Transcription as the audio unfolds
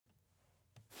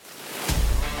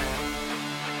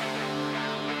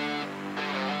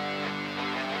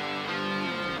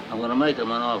going to make him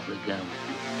an offer again.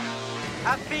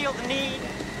 I feel the need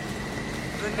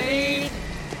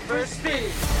for speed.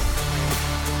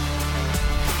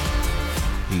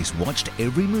 He's watched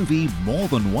every movie more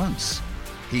than once.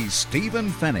 He's Stephen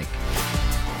Fennick.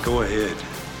 Go ahead.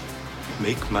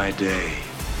 Make my day.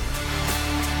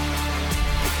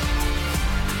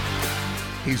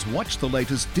 He's watched the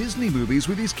latest Disney movies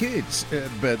with his kids,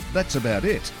 but that's about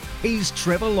it. He's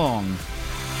Trevor Long.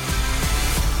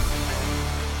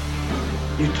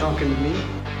 You talking to me?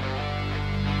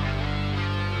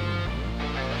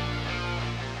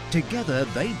 Together,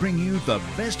 they bring you the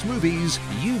best movies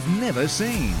you've never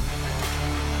seen.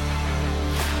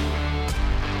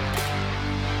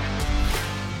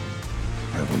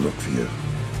 I will look for you.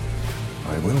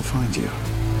 I will find you.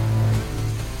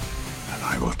 And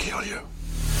I will kill you.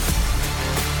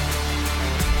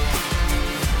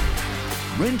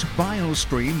 Rent, buy or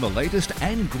stream the latest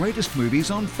and greatest movies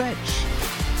on Fetch.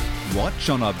 Watch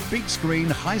on a big screen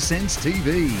Hisense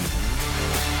TV.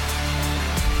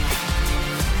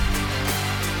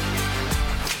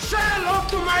 Say hello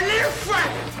to my little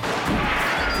friend.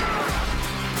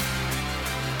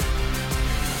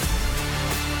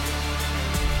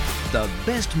 The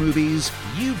best movies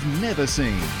you've never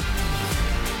seen.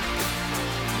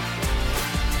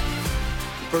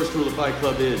 The first rule of Fight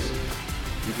Club is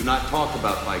you do not talk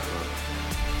about Fight Club.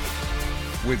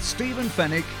 With Stephen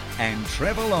Fennick and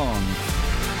Trevor Long.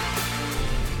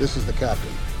 This is the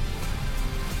captain.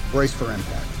 Brace for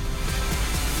impact.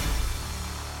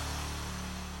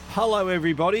 Hello,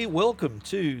 everybody. Welcome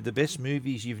to the Best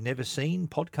Movies You've Never Seen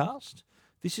podcast.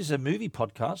 This is a movie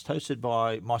podcast hosted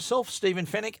by myself, Stephen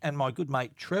Fennick, and my good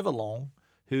mate Trevor Long,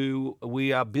 who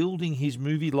we are building his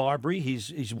movie library.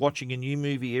 He's watching a new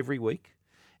movie every week,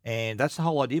 and that's the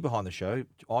whole idea behind the show.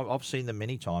 I've seen them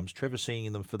many times. Trevor's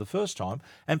seeing them for the first time,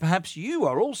 and perhaps you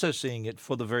are also seeing it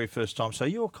for the very first time. So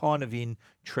you're kind of in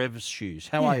Trev's shoes.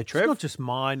 How are you, Trev? It's not just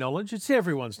my knowledge; it's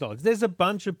everyone's knowledge. There's a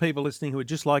bunch of people listening who are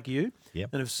just like you, Yep.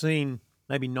 and have seen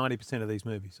maybe 90% of these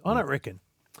movies. I don't reckon.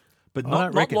 But I not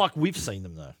don't reckon. like we've seen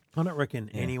them, though. I don't reckon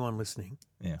anyone listening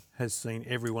Yeah. has seen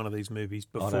every one of these movies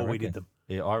I don't before we reckon. did them.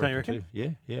 Yeah, I Don't you reckon reckon?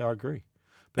 too. Yeah, I agree.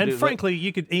 But And frankly,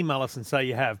 you could email us and say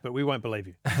you have, but we won't believe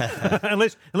you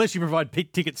unless you provide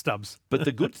ticket stubs. But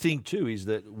the good thing too is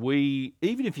that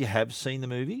even if you have seen the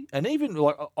movie, and even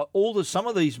like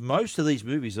most of these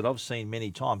movies that I've seen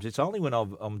many times, it's only when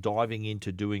I'm diving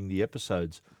into doing the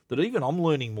episodes that even I'm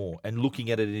learning more and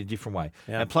looking at it in a different way.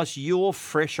 Yeah. And plus, your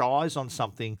fresh eyes on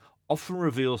something often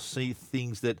reveals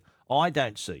things that I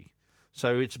don't see.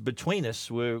 So it's between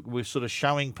us. We're sort of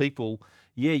showing people,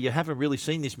 yeah, you haven't really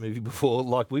seen this movie before,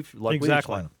 we've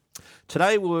explained.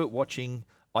 Today we're watching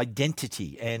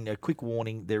Identity, and a quick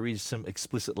warning: there is some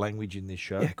explicit language in this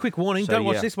show. Yeah, quick warning: So, don't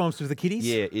watch this one with the kiddies.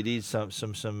 Yeah, it is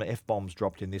some f-bombs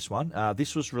dropped in this one.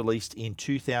 This was released in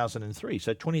 2003,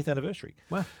 so 20th anniversary.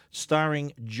 Wow.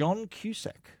 Starring John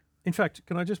Cusack. In fact,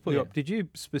 can I just pull you Yeah. up? Did you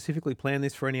specifically plan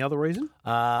this for any other reason?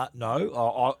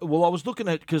 No. I was looking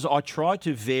at, because I try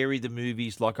to vary the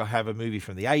movies. Like I have a movie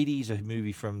from the 80s, a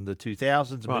movie from the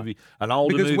 2000s, an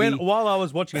older movie. Because while I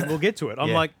was watching it, we'll get to it. I'm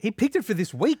Yeah. like, he picked it for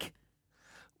this week.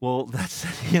 Well, that's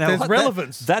There's what,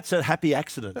 relevance. That's a happy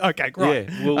accident. Okay, great.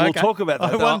 Yeah, we'll Okay. talk about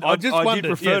that. I just I wondered. did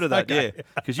refer Yes, to that, okay. yeah,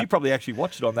 because you probably actually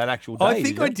watched it on that actual day. I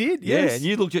think I did, Yeah, yes. and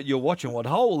you looked at your watch and went,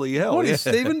 "Holy hell!" What yeah. is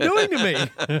Stephen doing to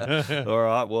me? All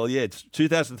right, well, yeah, it's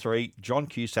 2003. John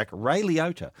Cusack, Ray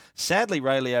Liotta. Sadly,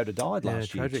 Ray Liotta died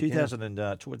last year, tragic,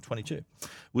 2022.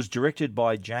 Was directed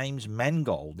by James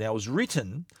Mangold. Now, it was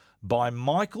written by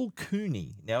Michael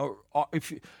Cooney. Now,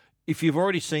 if you've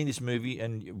already seen this movie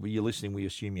and you're listening, we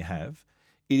assume you have.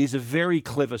 It is a very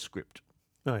clever script.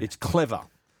 Oh, yeah. It's clever.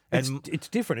 And It's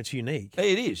different. It's unique.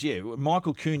 it is, yeah.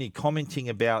 Michael Cooney commenting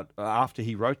about, after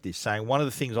he wrote this, saying, one of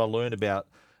the things I learned about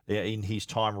in his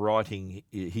time writing,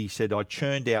 he said, I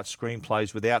churned out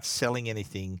screenplays without selling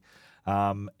anything.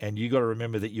 And you got to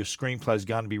remember that your screenplay is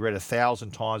going to be read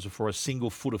 1,000 times before a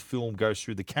single foot of film goes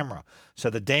through the camera. So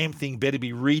the damn thing better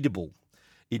be readable.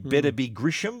 It better be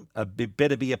Grisham. It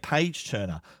better be a page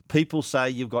turner. People say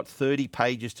you've got 30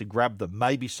 pages to grab them.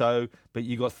 Maybe so, but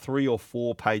you've got 3 or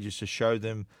 4 pages to show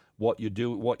them what you're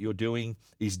doing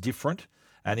is different.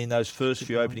 And in those first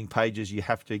few opening pages, you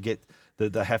have to get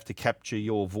they have to capture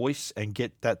your voice and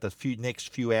get that the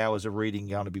next few hours of reading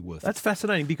going to be worth it. That's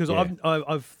fascinating because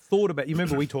I've thought about. You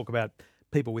remember we talk about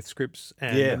people with scripts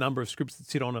and the number of scripts that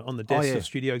sit on the desks of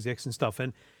studio execs and stuff.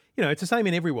 And you know, it's the same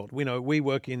in every world. We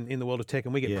work in the world of tech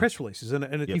and we get press releases. And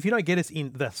if you don't get us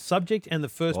in the subject and the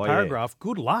first paragraph,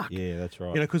 good luck. Yeah, that's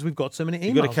right. Because we've got so many emails.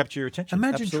 You've got to capture your attention.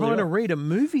 Imagine Absolutely trying to right. read a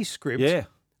movie script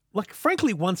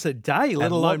frankly, once a day,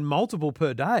 let alone multiple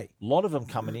per day. A lot of them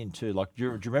coming in too. Like, do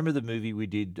you remember the movie we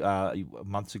did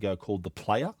months ago called The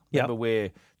Player? Remember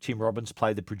where Tim Robbins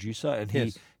played the producer, and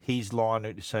his line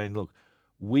is saying, "Look,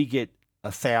 we get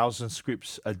 1,000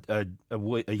 scripts a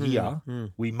year.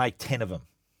 We make 10 of them."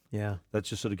 Yeah, that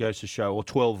just sort of goes to show, or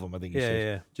 12 of them, I think. He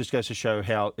says. Just goes to show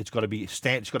how it's got to be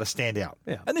it's got to stand out.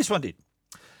 Yeah, and this one did.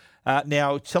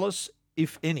 Now, tell us,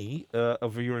 if any,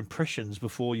 of your impressions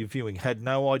before your viewing. Had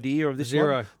no idea of this.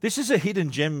 Zero. One? This is a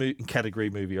hidden gem category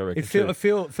movie, I reckon.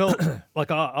 It felt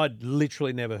like I'd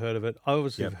literally never heard of it. I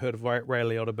obviously have heard of Ray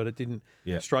Liotta, but it didn't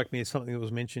strike me as something that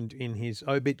was mentioned in his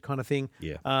obit kind of thing.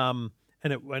 Yeah.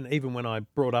 And even when I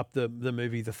brought up the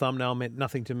movie, the thumbnail meant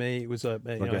nothing to me. It was a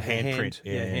handprint.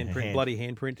 Handprint, bloody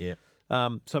handprint. Yeah.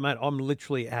 So, mate, I'm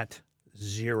literally at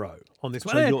 0 on this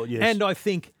one. And I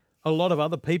think a lot of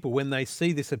other people, when they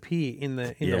see this appear in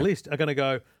the list, are going to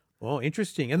go, "Oh,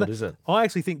 interesting." And what is it? I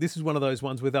actually think this is one of those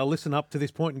ones where they'll listen up to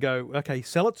this point and go, "Okay,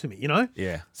 sell it to me,"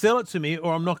 Yeah. Sell it to me,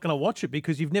 or I'm not going to watch it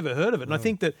because you've never heard of it. And I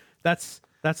think that's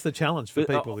the challenge for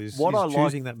people is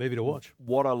choosing that movie to watch.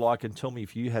 What I like, and tell me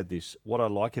if you had this, what I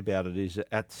like about it is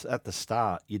at the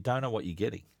start, you don't know what you're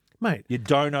getting. Mate, you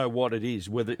don't know what it is.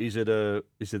 Whether is it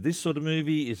this sort of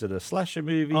movie? Is it a slasher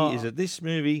movie? Is it this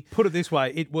movie? Put it this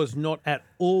way, it was not at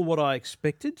all what I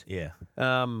expected. Yeah.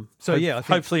 I think,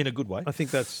 hopefully in a good way. I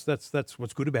think that's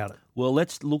what's good about it. Well,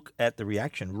 let's look at the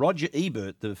reaction. Roger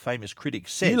Ebert, the famous critic,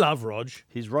 said, "You love Rog.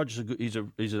 Roger's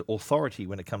he's an authority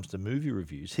when it comes to movie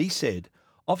reviews." He said,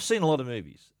 "I've seen a lot of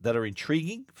movies that are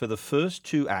intriguing for the first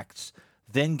 2 acts,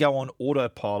 then go on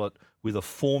autopilot with a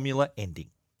formula ending.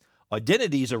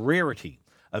 Identity is a rarity.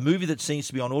 A movie that seems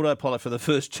to be on autopilot for the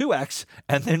first 2 acts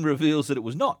and then reveals that it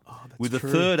was not, with a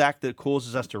third act that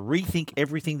causes us to rethink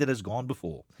everything that has gone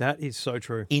before." That is so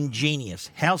true. Ingenious.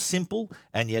 How simple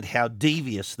and yet how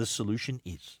devious the solution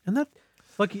is. And that,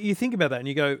 like, you think about that and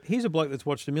you go, here's a bloke that's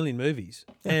watched a million movies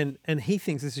and he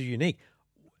thinks this is unique.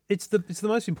 It's the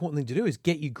most important thing to do is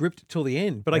get you gripped till the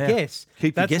end. But I guess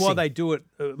that's why they do it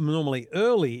normally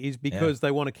early, is because they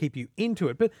want to keep you into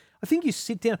it. But I think you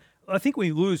sit down. I think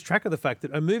we lose track of the fact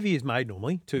that a movie is made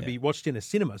normally to be watched in a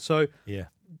cinema. So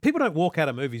people don't walk out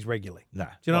of movies regularly. No.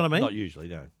 Do you know what I mean? Not usually,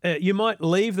 no. You might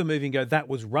leave the movie and go, "That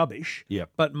was rubbish." Yeah.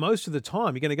 But most of the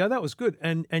time you're going to go, "That was good,"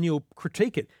 and you'll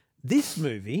critique it. This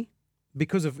movie,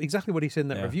 because of exactly what he said in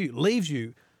that review, leaves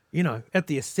you, at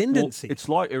the ascendancy. Well, it's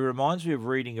like, it reminds me of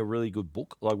reading a really good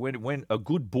book. Like when a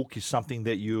good book is something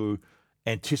that you're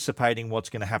anticipating what's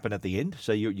going to happen at the end.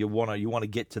 So you want to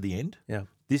get to the end. Yeah.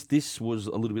 This was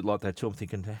a little bit like that too. I'm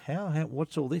thinking, how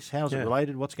what's all this? How's it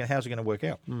related? How's it going to work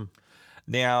out?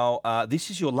 Now,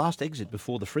 this is your last exit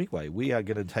before the freeway. We are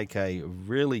going to take a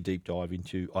really deep dive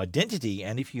into Identity,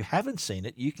 and if you haven't seen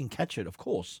it, you can catch it, of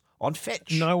course, on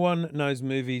Fetch. No one knows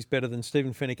movies better than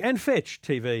Stephen Fennick and Fetch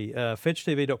TV,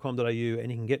 fetchtv.com.au,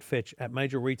 and you can get Fetch at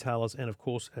major retailers and, of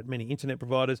course, at many internet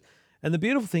providers. And the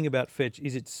beautiful thing about Fetch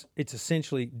is it's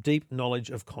essentially deep knowledge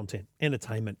of content,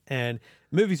 entertainment, and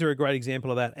movies are a great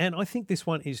example of that. And I think this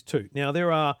one is too. Now,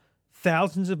 there are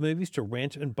thousands of movies to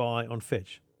rent and buy on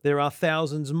Fetch. There are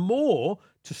thousands more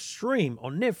to stream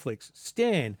on Netflix,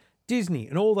 Stan, Disney,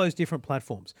 and all those different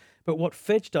platforms. But what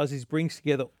Fetch does is brings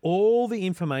together all the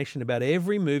information about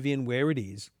every movie and where it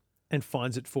is and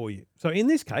finds it for you. So in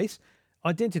this case,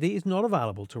 Identity is not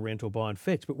available to rent or buy on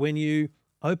Fetch, but when you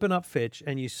open up Fetch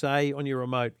and you say on your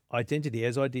remote Identity,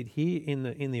 as I did here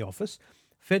in the office,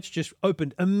 Fetch just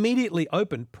immediately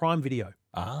opened Prime Video.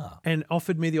 And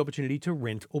offered me the opportunity to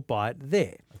rent or buy it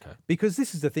there. Okay. Because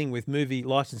this is the thing with movie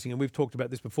licensing, and we've talked about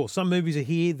this before. Some movies are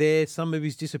here, there, some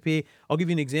movies disappear. I'll give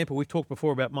you an example. We've talked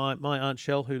before about my Aunt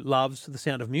Shell, who loves The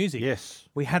Sound of Music. Yes.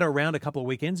 We had her around a couple of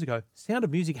weekends ago. Sound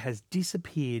of Music has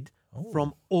disappeared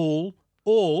from all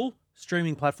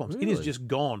streaming platforms. Really? It is just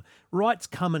gone. Rights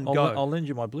come and go. I'll lend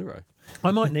you my Blu-ray.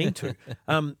 I might need to.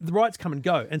 The rights come and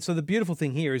go. And so the beautiful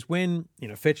thing here is when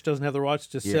Fetch doesn't have the rights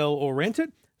to sell or rent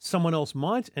it, someone else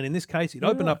might. And in this case, it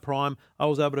opened up Prime. I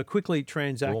was able to quickly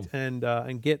transact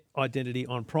and get Identity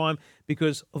on Prime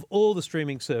because of all the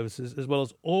streaming services as well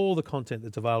as all the content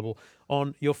that's available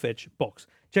on your Fetch box.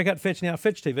 Check out Fetch now,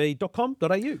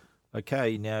 fetchtv.com.au.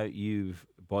 Okay, now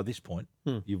by this point,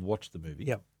 you've watched the movie.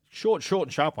 Yep. Short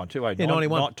and sharp one too, eh? Yeah,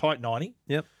 91. Tight 90.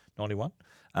 Yep. 91.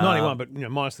 91, but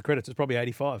minus the credits, it's probably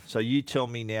 85. So you tell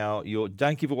me now,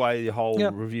 don't give away the whole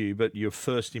review, but your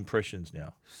first impressions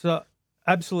now. So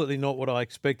absolutely not what I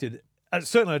expected.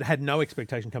 Certainly I had no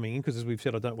expectation coming in because, as we've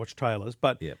said, I don't watch trailers.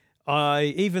 But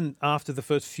even after the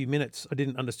first few minutes, I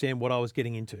didn't understand what I was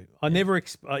getting into. I never.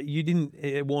 You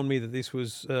didn't warn me that this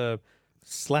was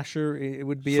slasher. It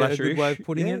would be a good way of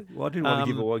putting it. Well, I didn't want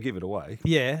to give it away.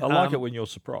 Yeah, I like it when you're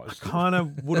surprised. I kind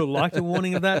of would have liked a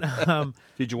warning of that.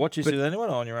 Did you watch this with anyone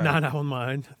or on your own? No, on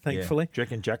my own, thankfully. Do you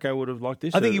reckon Jacko would have liked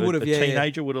this? I think he would have. A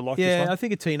teenager would have liked this one? Yeah, I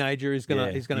think a teenager is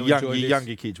going to enjoy this.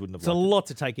 Younger kids wouldn't have. It's a lot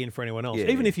to take in for anyone else. Yeah,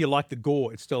 Even if you like the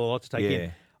gore, it's still a lot to take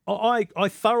in. I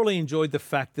thoroughly enjoyed the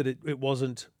fact that it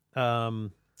wasn't a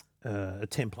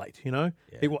template. You know,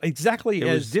 exactly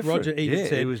as Roger Ebert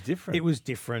said. It was different. It was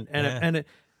different,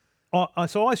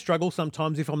 so I struggle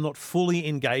sometimes if I'm not fully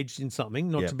engaged in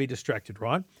something, not to be distracted,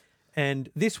 right? And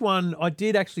this one, I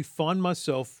did actually find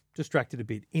myself distracted a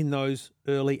bit in those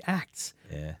early acts.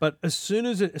 Yeah. But as soon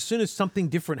as something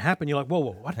different happened, you're like, whoa,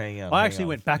 what? Hang on, I actually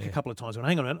went back a couple of times and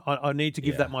hang on a minute, I need to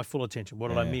give that my full attention. What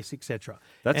did I miss, etc.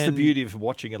 That's the beauty of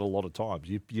watching it a lot of times.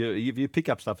 You pick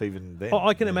up stuff even then.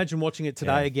 I can imagine watching it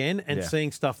today again and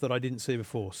seeing stuff that I didn't see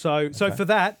before. So for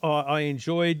that, I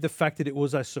enjoyed the fact that it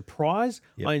was a surprise.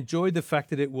 Yep. I enjoyed the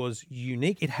fact that it was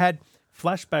unique. It had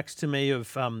flashbacks to me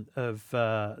of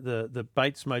the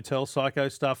Bates Motel Psycho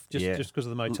stuff, just because of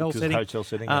the motel setting. Hotel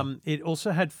setting. It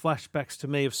also had flashbacks to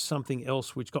me of something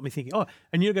else, which got me thinking. Oh,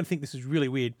 and you're going to think this is really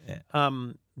weird. Yeah.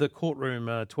 The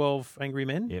courtroom, 12 Angry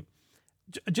Men. Yep.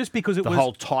 Just because it was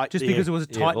whole tight, because it was a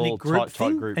tight knit group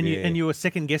thing, group, and you were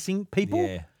second guessing people.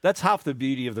 Yeah, that's half the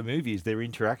beauty of the movie is their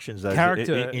interactions,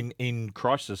 Character in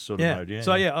crisis sort of mode.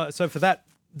 Yeah. So for that.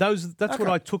 That's what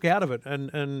I took out of it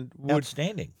and would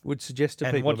suggest to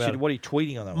people about it. What are you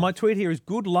tweeting on that one? My tweet here is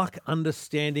good luck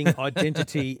understanding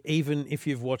Identity even if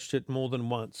you've watched it more than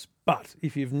once. But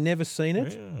if you've never seen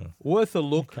it, worth a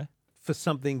look for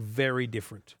something very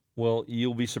different. Well,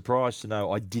 you'll be surprised to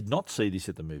know I did not see this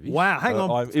at the movies. Wow, hang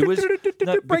on. It was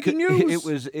breaking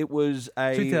news. It was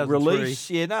a release.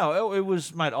 Yeah, no, it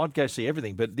was, mate, I'd go see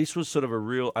everything, but this was sort of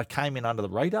I came in under the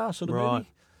radar sort of movie.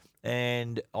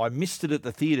 And I missed it at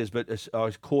the theatres, but I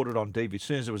caught it on DVD. As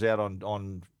soon as it was out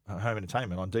on home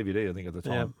entertainment, on DVD, I think at the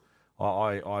time,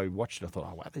 I watched it. I thought,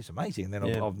 oh, wow, this is amazing. And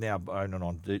then I've now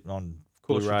owned it on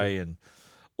Blu-ray and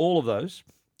all of those.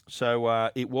 So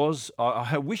it was,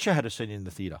 I wish I had seen it in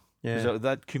the theatre. Yeah.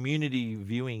 That community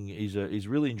viewing is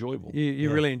really enjoyable.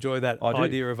 You really enjoy that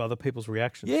idea of other people's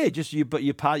reactions. Yeah,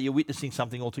 you're witnessing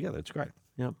something altogether. It's great.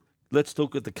 Yep. Let's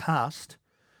look at the cast.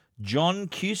 John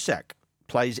Cusack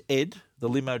plays Ed, the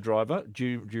limo driver. Do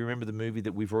you remember the movie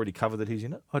that we've already covered that he's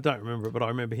in it? I don't remember it, but I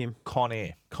remember him. Con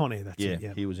Air. That's it.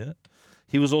 Yeah, he was in it.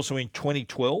 He was also in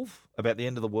 2012, About the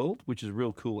End of the World, which is a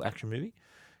real cool action movie.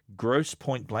 Gross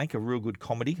Point Blank, a real good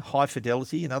comedy. High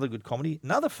Fidelity, another good comedy.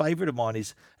 Another favourite of mine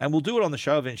is, and we'll do it on the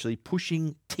show eventually,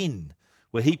 Pushing Tin,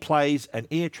 where he plays an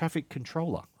air traffic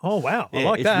controller. Oh, wow. I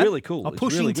like that. It's really cool.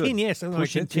 Pushing Tin, yes.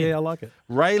 Pushing Tin. Yeah, I like it.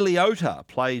 Ray Liotta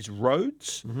plays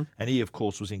Rhodes, and he, of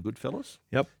course, was in Goodfellas.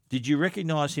 Yep. Did you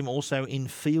recognise him also in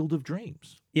Field of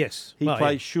Dreams? Yes. He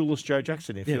plays Shoeless Joe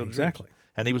Jackson in Field of Dreams. Exactly.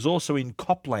 And he was also in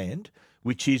Copland,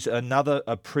 which is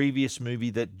a previous movie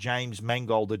that James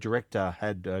Mangold, the director,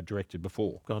 had directed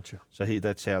before. Gotcha. So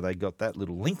that's how they got that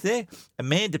little link there.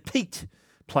 Amanda Peet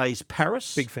plays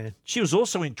Paris. Big fan. She was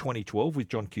also in 2012 with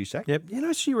John Cusack. Yep. You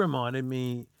know, she reminded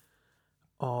me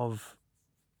of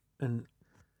an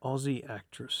Aussie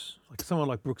actress, like someone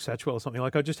like Brooke Satchwell or something.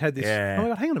 Like I just had this, oh my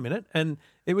God, hang on a minute. And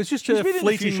it was just a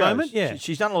fleeting moment. Yeah.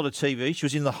 She's done a lot of TV. She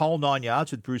was in The Whole Nine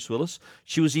Yards with Bruce Willis.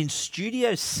 She was in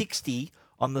Studio 60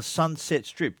 on the Sunset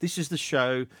Strip. This is the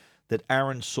show that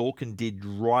Aaron Sorkin did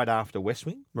right after West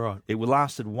Wing. Right. It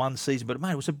lasted one season, but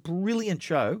mate, it was a brilliant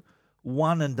show.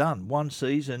 One and done. One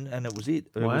season, and it was it.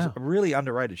 It was a really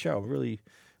underrated show.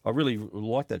 I really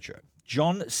liked that show.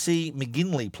 John C.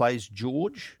 McGinley plays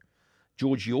George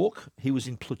York. He was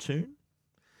in Platoon.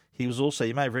 He was also,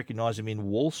 you may have recognised him in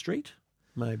Wall Street.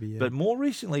 Maybe, yeah. But more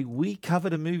recently, we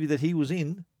covered a movie that he was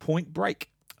in, Point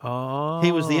Break. Oh.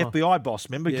 He was the FBI boss,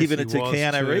 remember? Yes, giving it to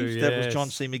Keanu Reeves. Yes. That was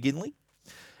John C. McGinley.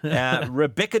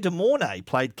 Rebecca De Mornay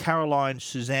played Caroline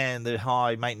Suzanne, the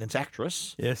high maintenance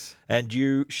actress. Yes. And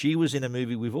she was in a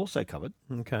movie we've also covered.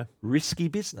 Okay. Risky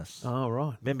Business. Oh,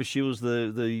 right. Remember, she was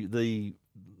the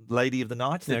lady of the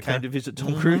night that came to visit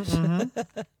Tom Cruise.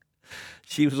 Mm-hmm.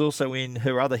 She was also in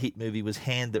her other hit movie was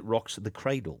Hand That Rocks the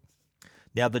Cradle.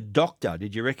 Now, the doctor,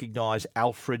 did you recognise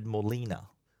Alfred Molina?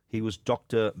 He was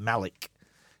Dr. Malik.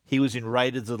 He was in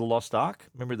Raiders of the Lost Ark.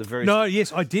 Remember the very... No,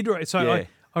 yes, I did. So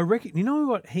I reckon... You know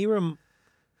what?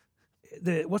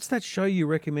 What's that show you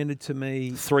recommended to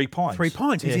me? 3 Pints. 3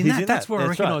 Pints. He's in that. That's where I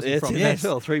recognise him from. Yes,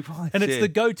 3 Pints. And it's the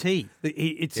goatee.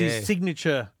 It's his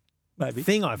signature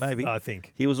thing, I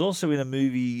think. He was also in a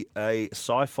movie, a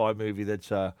sci-fi movie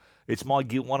that's... It's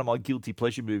one of my guilty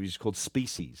pleasure movies called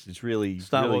Species. It's really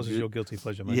Star really Wars good. is your guilty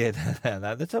pleasure, mate. Yeah,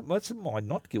 no, that's my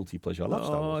not guilty pleasure. I love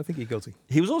Star Wars. I think you're guilty.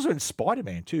 He was also in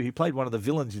Spider-Man too. He played one of the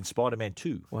villains in Spider-Man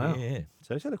 2. Wow. Yeah.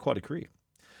 So he's had quite a career.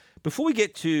 Before we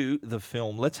get to the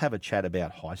film, let's have a chat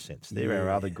about Hisense. They're our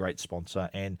other great sponsor.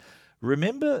 And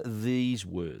remember these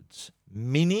words,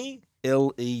 Mini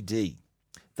LED.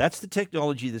 That's the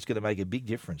technology that's going to make a big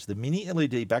difference. The Mini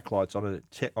LED backlights on a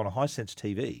Hisense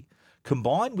TV,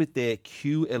 combined with their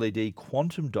QLED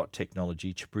quantum dot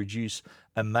technology to produce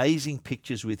amazing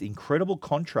pictures with incredible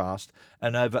contrast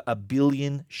and over 1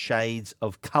 billion shades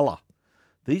of colour.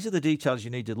 These are the details you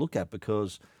need to look at,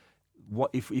 because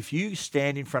if you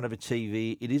stand in front of a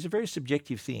TV, it is a very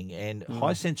subjective thing, and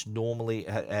Hisense normally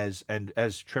as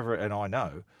Trevor and I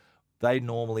know, they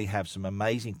normally have some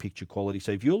amazing picture quality.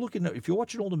 So if you're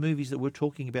watching all the movies that we're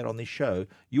talking about on this show,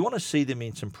 you want to see them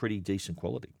in some pretty decent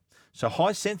quality. So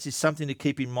Hisense is something to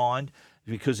keep in mind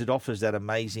because it offers that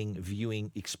amazing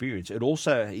viewing experience. It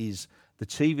also is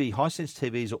Hisense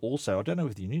TVs are also, I don't know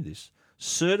if you knew this,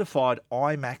 certified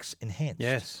IMAX enhanced.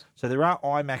 Yes. So there are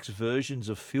IMAX versions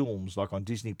of films like on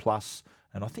Disney Plus,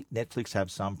 and I think Netflix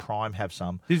have some, Prime have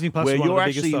some. Disney Plus where is one of you're the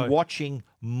biggest, actually though. watching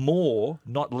more,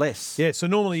 not less. Yeah, so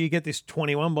normally you get this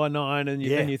 21:9 and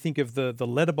you think of the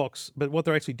letterbox, but what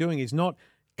they're actually doing is not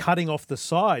cutting off the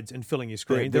sides and filling your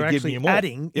screen. They're They're giving actually you more.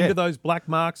 adding into those black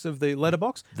marks of the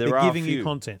letterbox. They're giving you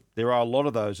content. There are a lot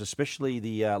of those, especially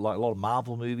the like a lot of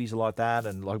Marvel movies are like that,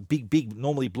 and like big,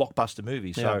 normally blockbuster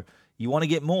movies. Yeah. So you want to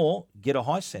get more, get a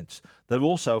Hisense. They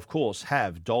also, of course,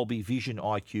 have Dolby Vision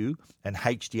IQ and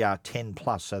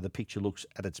HDR10+, so the picture looks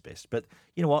at its best. But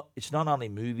you know what? It's not only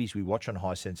movies we watch on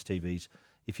Hisense TVs.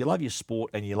 If you love your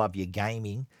sport and you love your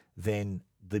gaming, then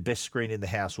the best screen in the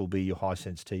house will be your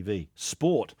Hisense TV.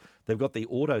 Sport, they've got the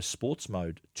auto sports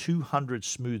mode, 200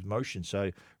 smooth motion, so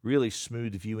really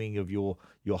smooth viewing of your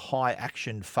high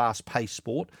action, fast paced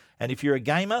sport. And if you're a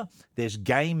gamer, there's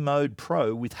Game Mode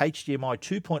Pro with HDMI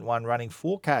 2.1 running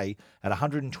 4K at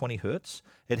 120 Hertz.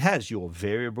 It has your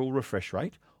variable refresh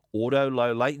rate, auto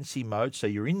low latency mode, so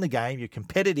you're in the game, you're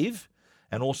competitive,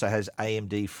 and also has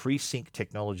AMD FreeSync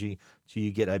technology, so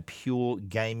you get a pure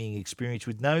gaming experience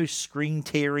with no screen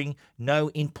tearing, no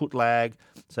input lag.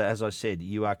 So as I said,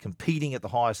 you are competing at the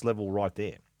highest level right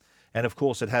there. And of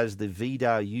course, it has the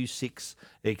VIDAR U6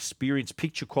 experience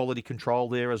picture quality control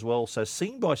there as well. So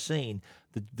scene by scene,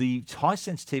 the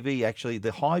Hisense TV, actually,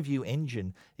 the HiView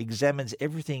engine examines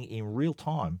everything in real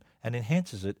time and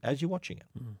enhances it as you're watching it.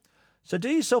 So do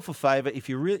yourself a favour, if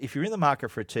you're in the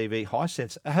market for a TV,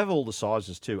 Hisense have all the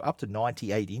sizes too, up to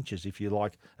 98 inches if you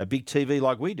like a big TV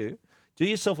like we do. Do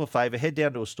yourself a favour, head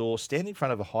down to a store, stand in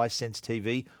front of a Hisense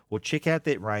TV, or check out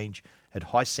that range at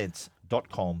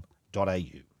hisense.com.au.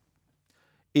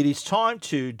 It is time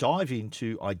to dive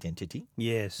into identity.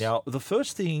 Yes. Now, the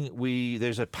first thing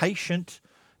there's a patient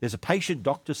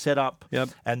doctor set up, Yep.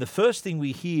 and the first thing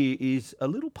we hear is a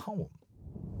little poem.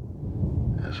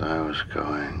 As I was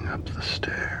going up the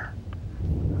stair,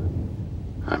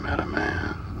 I met a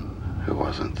man who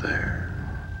wasn't there.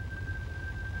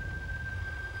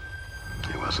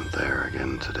 He wasn't there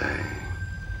again today.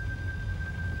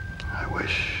 I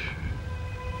wish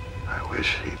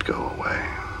he'd go away.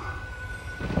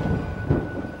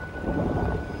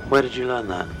 Where did you learn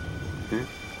that?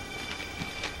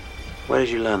 Where did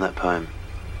you learn that poem?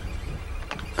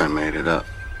 I made it up.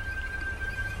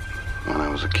 When I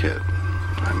was a kid,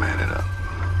 I made it up.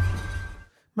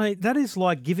 Mate, that is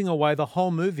like giving away the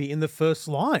whole movie in the first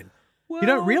line. You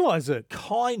don't realise it.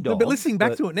 Kind No, of. but listening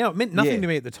back to it now, it meant nothing to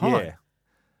me at the time. Yeah.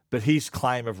 But his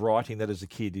claim of writing that as a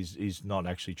kid is not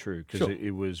actually true, because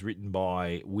it was written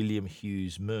by William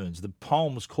Hughes Mearns. The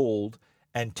poem was called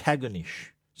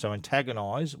Antagonish, so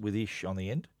antagonise with ish on the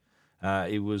end.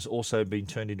 It was also been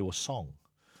turned into a song.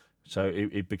 So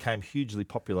it became hugely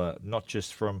popular, not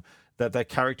just from that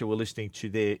character we're listening to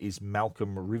there is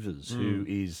Malcolm Rivers, who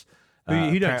is...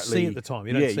 you don't see at the time.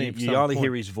 You don't see him. You only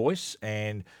hear his voice,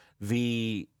 and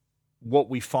what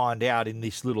we find out in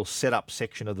this little setup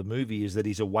section of the movie is that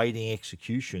he's awaiting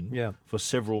execution for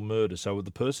several murders. So the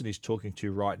person he's talking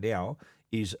to right now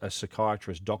is a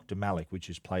psychiatrist, Dr. Malik, which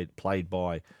is played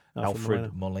by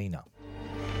Alfred Molina.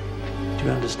 Do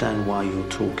you understand why you're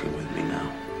talking with me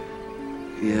now?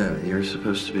 Yeah, you're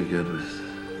supposed to be good with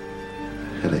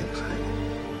headaches.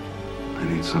 I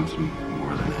need something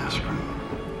more than aspirin.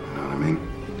 You know what I mean?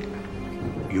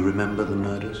 You remember the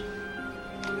murders?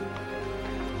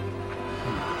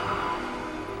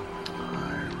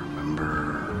 I remember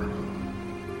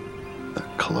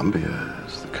that Columbia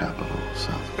is the capital of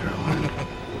South Carolina.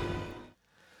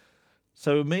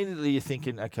 So immediately you're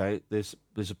thinking, okay, there's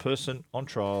a person on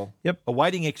trial, Yep,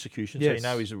 awaiting execution, yes. so you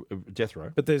know he's a death row.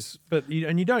 But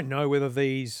you don't know whether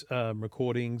these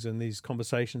recordings and these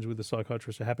conversations with the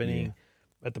psychiatrist are happening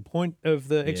at the point of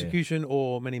the execution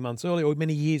or many months earlier or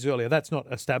many years earlier. That's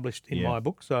not established in my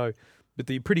book. So, but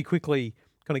you pretty quickly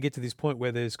kind of get to this point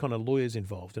where there's kind of lawyers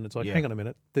involved, and it's like, hang on a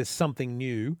minute, there's something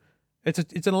new. It's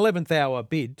an 11th hour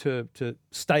bid to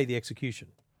stay the execution.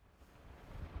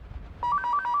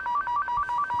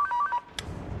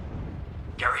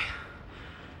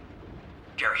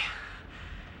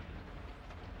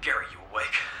 Gary, you awake?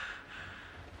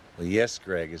 Well, yes,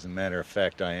 Greg. As a matter of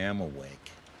fact, I am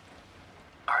awake.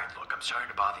 All right, look, I'm sorry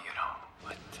to bother you,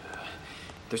 but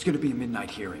there's going to be a midnight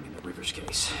hearing in the Rivers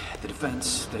case. The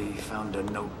defense, they found a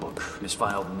notebook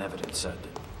misfiled in evidence, a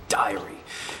diary.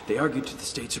 They argued to the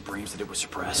state supremes that it was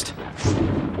suppressed.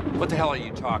 What the hell are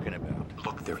you talking about?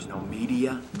 Look, there's no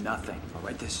media, nothing. All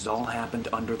right, this has all happened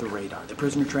under the radar. The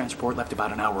prisoner transport left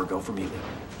about an hour ago from Ely.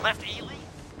 Left Ely?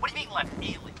 What do you mean left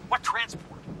Ely? What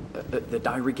transport? The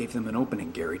diary gave them an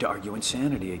opening, Gary, to argue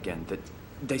insanity again. That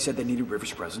they said they needed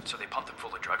Rivers present, so they pumped him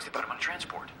full of drugs. They put him on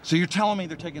transport. So you're telling me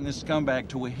they're taking this scumbag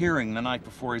to a hearing the night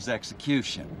before his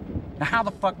execution? Now, how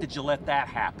the fuck did you let that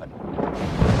happen?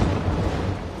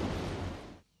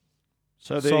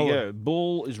 So there you go.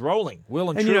 Ball is rolling. Well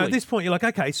and truly. You know, at this point, you're like,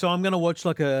 okay, so I'm going to watch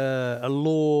like a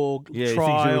law trial. You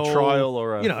think a trial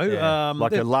or a,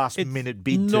 like a last-minute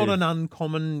bid. Not an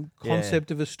uncommon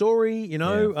concept of a story, you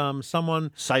know.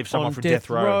 Someone save someone on from death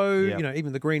row. Yep. You know,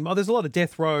 even the Green Mile. There's a lot of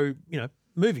death row,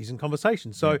 movies and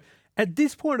conversations. So at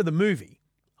this point of the movie,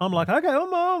 I'm like, okay,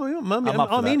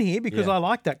 I'm in here because I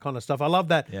like that kind of stuff. I love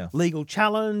that legal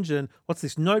challenge and what's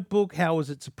this notebook? How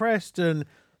was it suppressed? And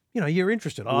you're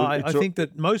interested. I think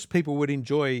that most people would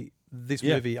enjoy this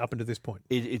movie up until this point.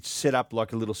 It's set up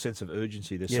like a little sense of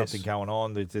urgency. There's something going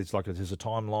on. There's a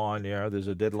timeline. There's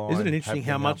a deadline. Isn't it interesting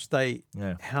how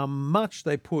much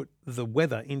they put the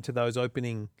weather into those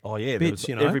opening bits?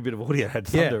 Every bit of audio had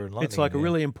thunder and lightning. It's like a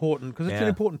really important because it's an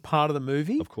important part of the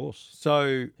movie. Of course.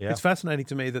 So it's fascinating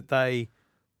to me that they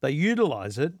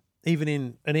utilize it even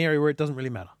in an area where it doesn't really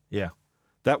matter. Yeah,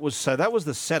 that was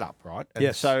the setup, right?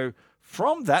 And so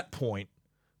from that point,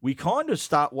 we kind of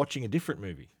start watching a different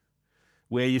movie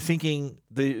where you're thinking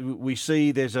we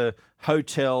see there's a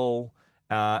hotel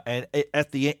and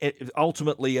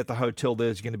ultimately at the hotel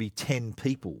there's going to be 10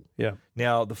 people. Yeah.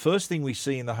 Now, the first thing we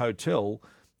see in the hotel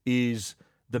is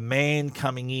the man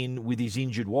coming in with his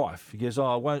injured wife. He goes,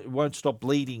 I won't stop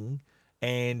bleeding.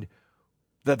 And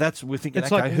that's we're thinking,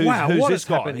 it's okay, like, who's what this has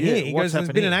guy? happened here? He goes, there's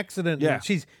been an accident. Yeah. And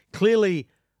she's clearly...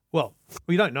 Well,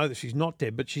 we don't know that she's not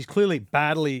dead, but she's clearly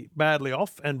badly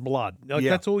off and blood.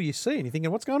 That's all you see. And you're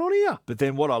thinking, what's going on here? But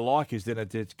then what I like is then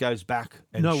it goes back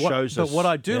and shows us. But what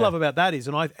I do love about that is,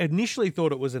 and I initially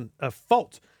thought it was a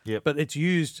fault, but it's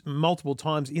used multiple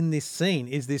times in this scene,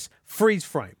 is this freeze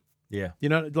frame. Yeah. You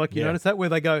notice that where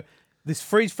they go, this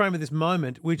freeze frame of this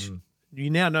moment, which you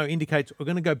now know indicates we're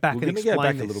going to go back and explain go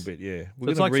back this. a little bit, yeah.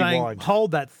 It's like saying,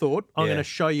 hold that thought. I'm going to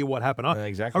show you what happened.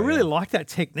 Exactly. I really like that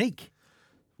technique.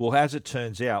 Well, as it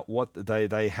turns out, what they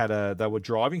were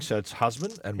driving, so it's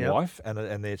husband and wife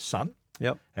and their son.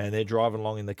 Yep. And they're driving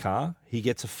along in the car. He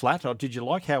gets a flat. Oh, did you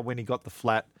like how when he got the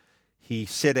flat, he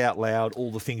said out loud all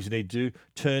the things you need to do,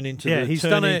 turn into it, he's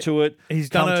done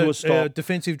to a stop.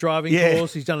 Defensive driving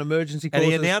course. He's done emergency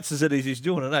courses. And he announces it as he's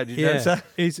doing it. Did you notice that?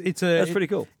 That's pretty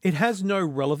cool. It has no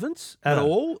relevance at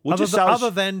all, well, other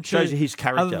than to show his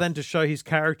character. Other than to show his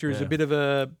character as a bit of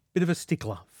a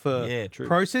stickler for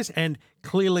process, and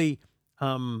clearly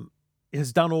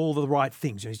has done all the right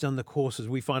things. He's done the courses.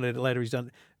 We find out later he's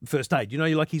done first aid.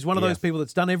 He's one of those people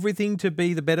that's done everything to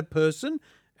be the better person.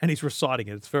 And he's reciting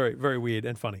it. It's very, very weird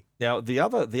and funny. Now, the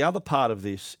other part of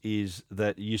this is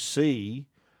that you see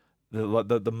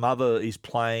the mother is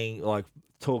playing, like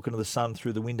talking to the son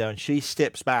through the window, and she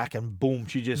steps back and boom,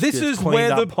 she just This gets is where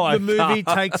the movie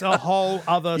takes a whole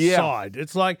other side.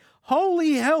 It's like,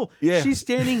 holy hell. Yeah. She's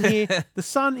standing here. The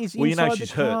son is inside she's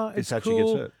the car. hurt. It's how cool. she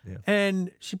gets hurt. Yeah. And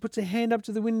she puts her hand up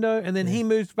to the window, and then he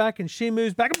moves back, and she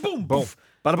moves back, and boom, boom,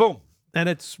 bada boom. And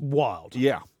it's wild.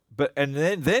 Yeah. And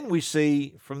then we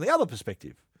see from the other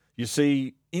perspective, you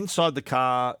see inside the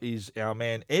car is our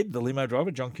man Ed, the limo driver,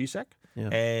 John Cusack,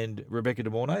 and Rebecca De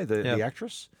Mornay, the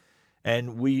actress.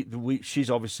 And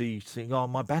she's obviously saying, "Oh,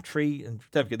 my battery." And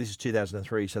don't forget, this is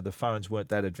 2003, so the phones weren't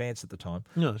that advanced at the time.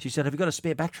 No. She said, "Have you got a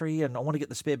spare battery?" And I want to get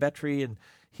the spare battery. And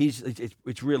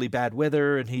it's really bad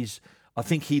weather. And I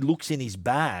think he looks in his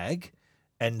bag,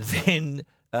 and then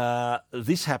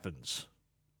this happens.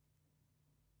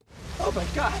 Oh my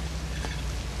God!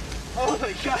 Oh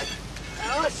my God!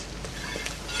 Alice!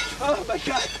 Oh my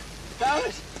God,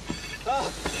 Alice!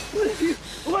 Oh, what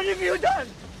have you done?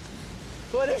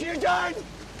 What have you done?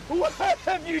 What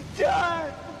have you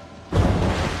done?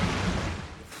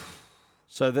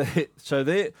 So that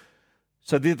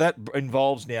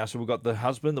involves now. So we've got the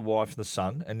husband, the wife, and the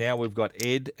son, and now we've got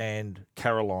Ed and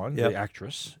Caroline, the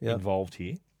actress, involved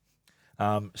here.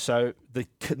 So the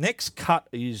next cut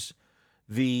is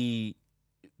the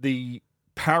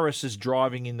Paris is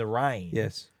driving in the rain.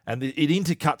 Yes. And it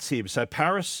intercuts here. So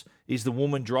Paris is the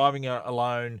woman driving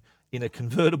alone in a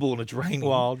convertible and it's raining.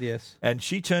 Wild, yes. And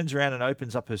she turns around and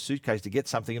opens up her suitcase to get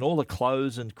something and all the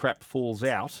clothes and crap falls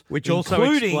out. Which also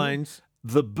explains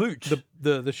the boot.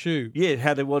 The shoe. Yeah,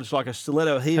 how there was like a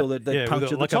stiletto heel that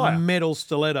punctured like the tyre. a metal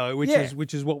stiletto,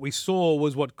 which is what we saw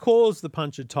was what caused the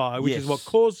punctured tyre, which is what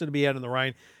caused it to be out in the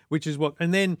rain, which is what...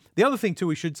 And then the other thing too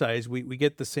we should say is we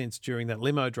get the sense during that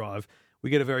limo drive, we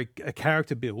get a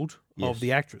character build of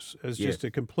the actress as just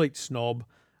a complete snob.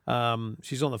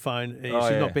 She's on the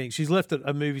phone. She's left at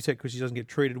a movie set because she doesn't get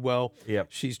treated well. Yep.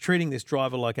 She's treating this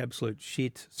driver like absolute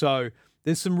shit. So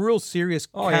there's some real serious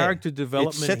character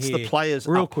development here. It sets the players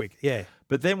real up. quick. Yeah.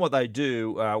 But then what they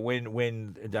do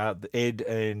when Ed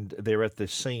and they're at the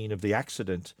scene of the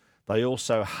accident, they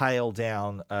also hail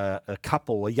down a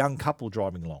young couple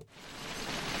driving along.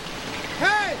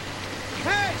 Hey!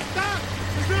 Hey, stop!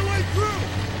 There's no way through!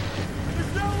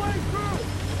 There's no way through!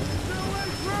 There's no way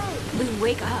through! Lou,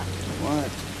 wake up. What?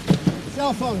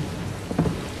 Cell phone.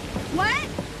 What?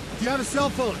 Do you have a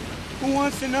cell phone? Who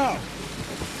wants to know?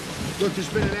 Look, there's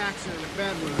been an accident in a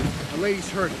bad one. A lady's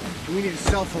hurt, and we need a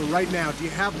cell phone right now. Do you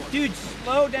have one? Dude,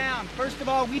 slow down. First of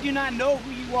all, we do not know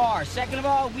who you are. Second of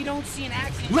all, we don't see an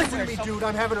accident. Listen to me, dude.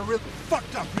 I'm having a really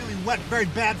fucked up, really wet, very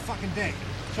bad fucking day.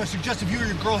 So I suggest if you or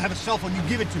your girl have a cell phone, you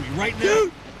give it to me right now.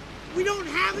 Dude, we don't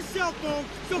have a cell phone,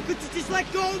 so could you just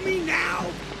let go of me now?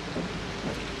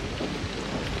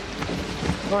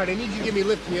 All right, I need you to give me a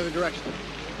lift in the other direction.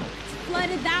 It's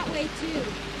flooded that way, too.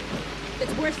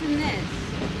 It's worse than this.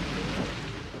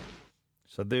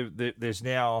 So there's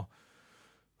now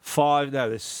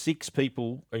there's 6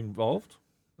 people involved.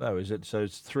 No, is it? So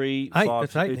it's 3, 8, 5.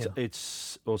 it's 8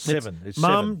 it's or 7. It's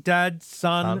mum, 7. dad,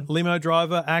 son, limo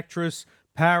driver, actress,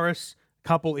 Paris,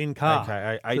 couple in car.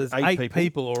 Okay, So there's 8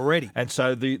 people already. And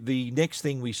so the next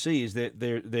thing we see is that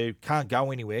they can't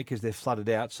go anywhere because they're flooded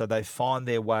out. So they find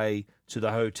their way to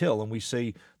the hotel, and we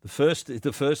see the first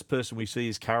person we see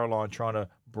is Caroline trying to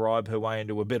bribe her way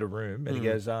into a better room, and he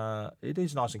goes, "It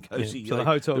is nice and cozy." Yeah. So the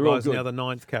hotel guy's now the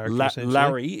 9th character. Essentially.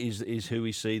 Larry is who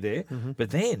we see there,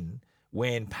 but then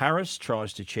when Paris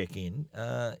tries to check in,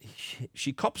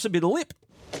 she cops a bit of lip.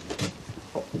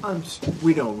 Oh,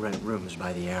 we don't rent rooms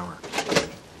by the hour.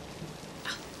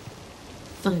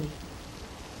 Funny.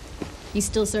 You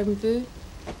still serving food?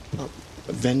 Oh,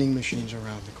 the vending machine's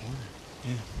around the corner.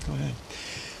 Yeah, go ahead.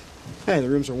 Hey, the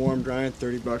rooms are warm, dry, and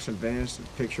 $30 in advance.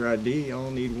 Picture ID.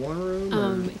 Y'all need one room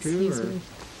or two? Excuse me.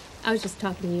 I was just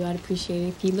talking to you. I'd appreciate it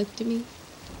if you looked at me.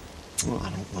 Well,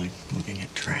 I don't like looking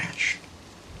at trash.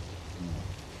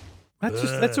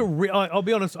 That's a real. I'll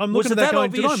be honest. I'm looking at that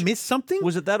going, did I miss something?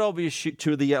 Was it that obvious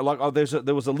to the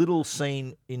there was a little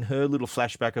scene in her little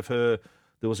flashback of her.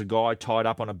 There was a guy tied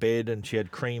up on a bed and she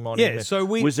had cream on him. Yeah, so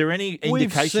was there any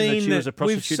indication that she was a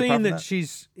prostitute? We've seen that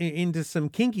she's into some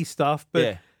kinky stuff,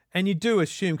 but and you do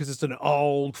assume because it's an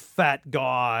old fat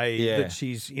guy that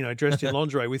she's dressed in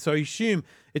lingerie with, so you assume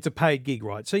it's a paid gig,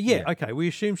 right? So okay, we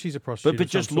assume she's a prostitute. But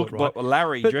just look, right?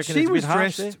 Larry, but do you reckon she it's a was bit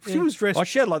harsh dressed. there? She was dressed. Like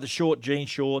she had like the short jean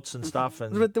shorts and stuff,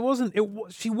 but there wasn't.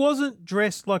 She wasn't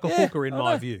dressed like a hooker in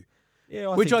my view. Yeah,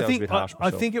 I which think I think I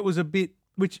think it was a bit.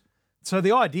 So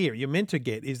the idea you're meant to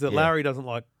get is that Larry doesn't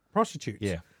like prostitutes.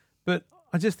 Yeah. But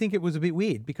I just think it was a bit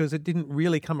weird because it didn't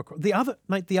really come across. The other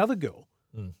girl,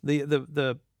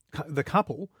 the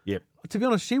couple. Yep. To be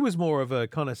honest, she was more of a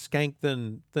kind of skank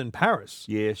than Paris.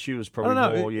 Yeah, she was probably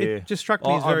more. It just struck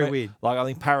me as very weird. Like I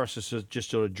think Paris was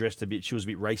just sort of dressed a bit. She was a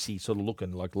bit racy, sort of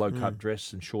looking like low cut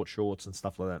dress and short shorts and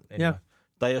stuff like that. Anyway,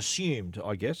 they assumed,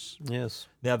 I guess. Yes.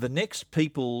 Now the next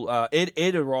people,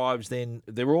 Ed arrives. Then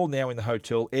they're all now in the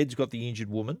hotel. Ed's got the injured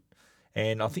woman.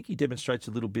 And I think he demonstrates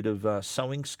a little bit of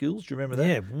sewing skills. Do you remember that?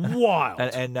 Yeah, wild.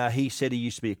 and he said he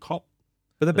used to be a cop.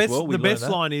 But the best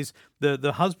line is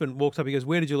the husband walks up. He goes,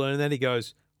 "Where did you learn?" And then he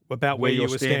goes, "About where you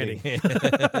were standing."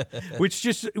 which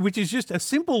is just a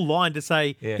simple line to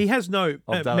say he has no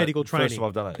medical training. First time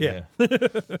I've done it. Yeah.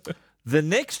 The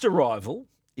next arrival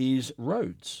is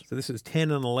Rhodes. So this is 10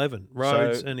 and 11.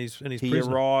 Rhodes and his he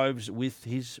prisoner. arrives with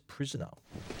his prisoner.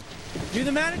 You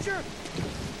the manager?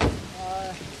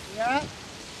 Yeah.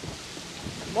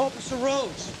 I'm Officer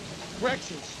Rhodes.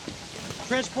 Corrections.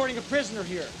 Transporting a prisoner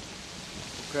here.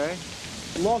 okay?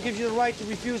 The law gives you the right to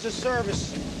refuse a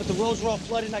service, but the roads were all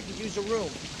flooded and I could use a room.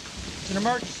 It's an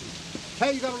emergency.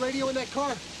 Hey, you got a radio in that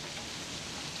car?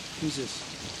 Who's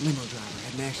this? Limo driver.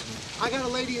 Had an accident. I got a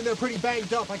lady in there pretty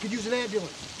banged up. I could use an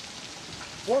ambulance.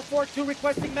 442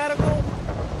 requesting medical.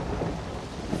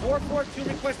 442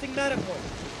 requesting medical.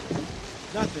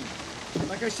 Nothing.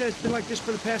 Like I said, it's been like this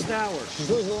for the past hour. She's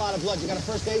losing a lot of blood. You got a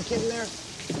first aid kit in there?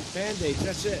 Band-aids,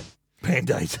 that's it.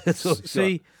 Band-aids, that's all.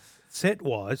 See,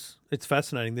 set-wise, it's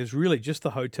fascinating. There's really just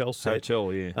the hotel set.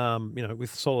 Hotel, yeah.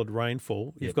 With solid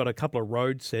rainfall. You've got a couple of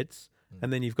road sets,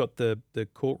 and then you've got the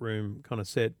courtroom kind of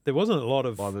set. There wasn't a lot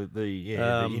of the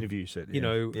interview set.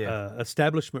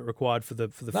 Establishment required for the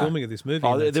filming of this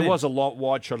movie. There was a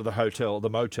wide shot of the hotel, the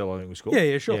motel, I think it was called.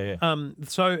 Yeah, sure.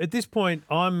 So at this point,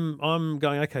 I'm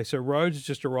going, okay, so Rhodes has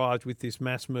just arrived with this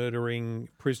mass murdering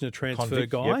prisoner transfer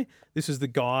Convict, guy. yep. This is the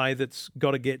guy that's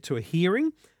got to get to a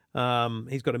hearing.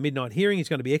 He's got a midnight hearing. He's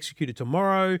going to be executed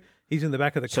tomorrow. He's in the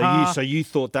back of the car. So you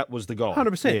thought that was the guy?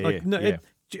 100%.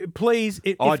 Please,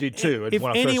 I did too. If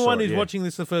when I first anyone saw it, is watching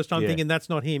this the first time thinking that's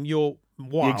not him, you're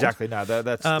wild. Exactly. No,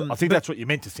 that's. I think that's what you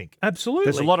meant to think. Absolutely.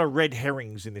 There's a lot of red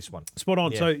herrings in this one. Spot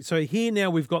on. Yeah. So here now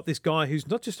we've got this guy who's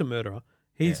not just a murderer.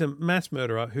 He's a mass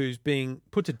murderer who's being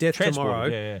put to death tomorrow.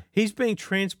 Yeah. He's being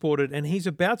transported and he's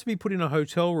about to be put in a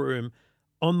hotel room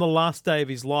on the last day of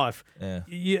his life.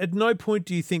 Yeah. At no point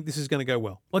do you think this is going to go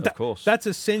well. Like Of course. That's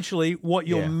essentially what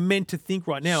you're meant to think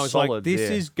right now. Is like, this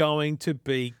is going to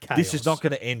be chaos. This is not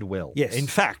going to end well. Yes. In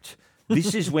fact,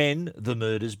 this is when the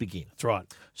murders begin. That's right.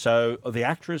 So the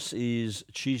actress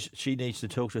she needs to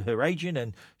talk to her agent,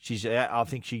 and she's I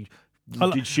think she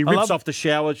rips off the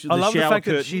shower. I love the fact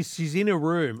curtain. that she's in a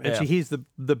room and she hears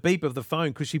the beep of the phone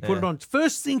because she put it on.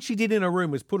 First thing she did in her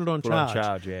room was put it on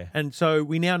charge. And so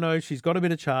we now know she's got a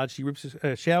bit of charge. She rips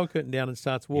a shower curtain down and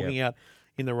starts walking out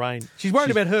in the rain. She's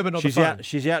worried about her, but not the phone.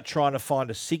 She's out trying to find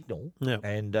a signal,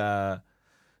 and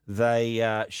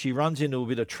she runs into a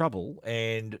bit of trouble.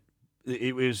 And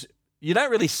it was you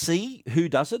don't really see who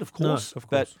does it, of course,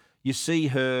 but you see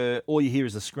her. All you hear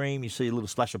is the scream. You see a little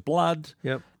splash of blood.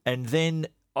 Yep. And then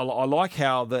I like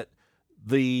how that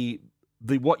the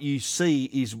what you see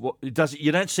is what it does.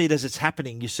 You don't see it as it's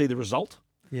happening. You see the result.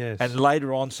 Yes. And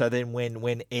later on, so then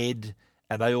when Ed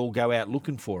and they all go out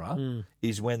looking for her,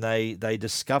 is when they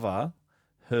discover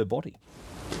her body.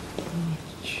 Oh,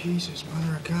 Jesus,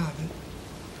 mother of God.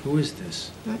 Who is this?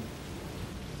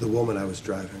 The woman I was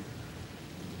driving.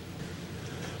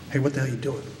 Hey, what the hell are you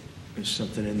doing? There's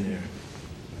something in there.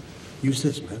 Use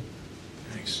this, man.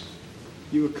 Thanks.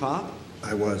 You a cop?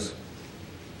 I was.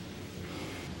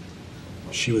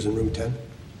 She was in room 10?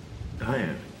 I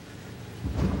am.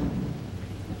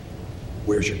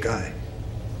 Where's your guy?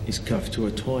 He's cuffed to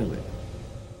a toilet.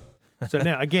 So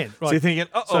now, again, right, so you're thinking,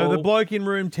 so the bloke in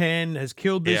room 10 has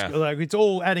killed this. Like, it's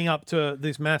all adding up to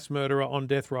this mass murderer on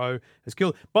death row has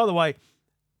killed. By the way,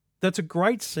 that's a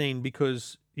great scene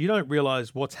because you don't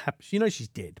realise what's happened. You know she's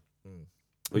dead.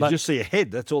 Well, you just see a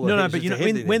head. That's all. No, but you know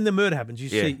when the murder happens, you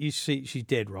see she's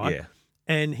dead, right? Yeah.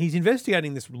 And he's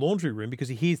investigating this laundry room because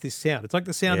he hears this sound. It's like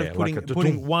the sound of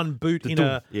putting one boot in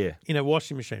a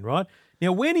washing machine, right?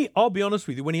 Now, I'll be honest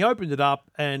with you, when he opened it up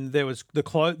and there was the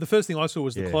clothes, the first thing I saw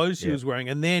was the clothes she was wearing,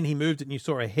 and then he moved it and you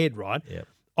saw her head, right? Yeah.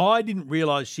 I didn't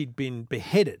realise she'd been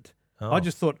beheaded. I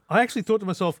actually thought to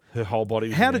myself, her whole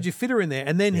body. How did you fit her in there?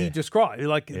 And then he described,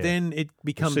 then it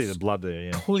becomes you see the blood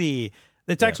there, clear.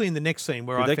 It's actually in the next scene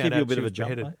where Did I that found give you out a bit she of a was jump,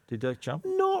 beheaded. mate? Did that jump?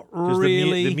 Not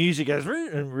really. The music goes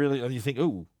and you think,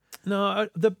 ooh. No,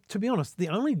 to be honest, the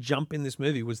only jump in this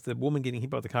movie was the woman getting hit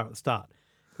by the car at the start.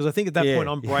 Because I think at that point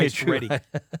I'm braced ready.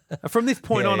 From this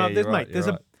point on,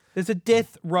 there's a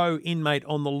death row inmate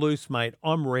on the loose, mate.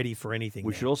 I'm ready for anything.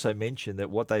 We should also mention that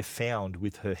what they found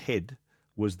with her head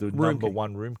was the number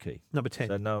one room key. Number 10.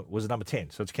 So was it number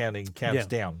 10? So it's counts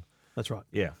down. That's right.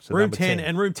 Yeah. So room 10,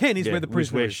 and room 10 is where the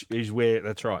prisoner is. Where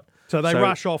that's right. So they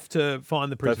rush off to find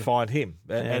the prisoner. They find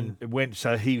him,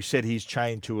 so he said he's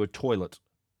chained to a toilet.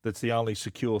 That's the only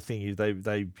secure thing.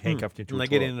 They handcuffed him to a toilet. And they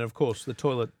get in, and of course the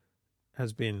toilet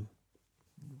has been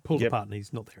pulled apart, and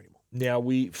he's not there anymore. Now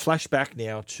we flash back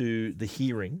now to the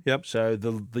hearing. Yep. So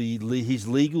his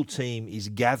legal team is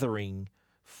gathering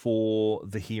for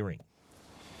the hearing.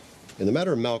 In the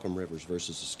matter of Malcolm Rivers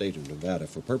versus the state of Nevada,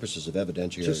 for purposes of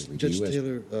evidentiary review... Judge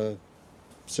Taylor,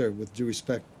 sir, with due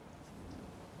respect,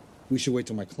 we should wait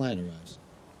till my client arrives.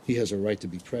 He has a right to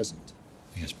be present.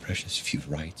 He has precious few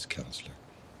rights, Counselor.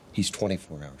 He's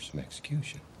 24 hours from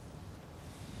execution.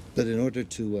 But in order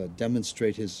to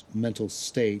demonstrate his mental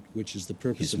state, which is the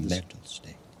purpose of this... His mental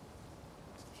state.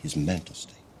 His mental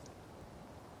state.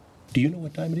 Do you know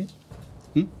what time it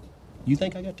is? You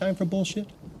think I got time for bullshit?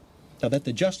 Now, that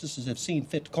the justices have seen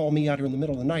fit to call me out here in the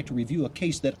middle of the night to review a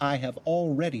case that I have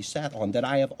already sat on, that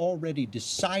I have already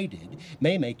decided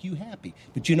may make you happy.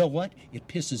 But you know what? It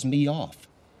pisses me off.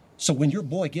 So when your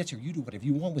boy gets here, you do whatever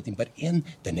you want with him. But in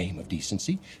the name of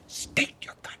decency, state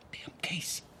your goddamn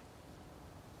case.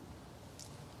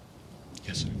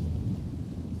 Yes, sir.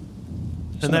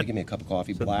 Somebody give me a cup of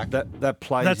coffee, black. That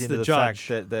plays That's into the the judge.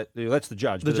 fact that's the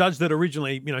judge. The judge that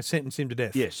originally, sentenced him to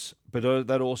death. Yes, but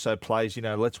that also plays,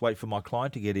 let's wait for my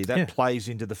client to get here. That plays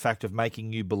into the fact of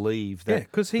making you believe that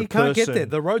because he can't get there.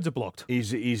 The roads are blocked.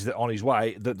 Is on his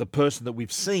way. The person that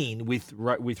we've seen with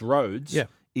roads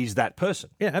is that person.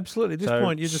 Yeah, absolutely. At this So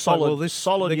point, you're just solid, like, well, this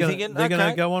solid. They're They're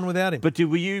going to go on without him. But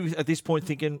were you at this point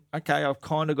thinking, okay, I've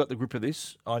kind of got the grip of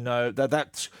this. I know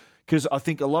that's. Because I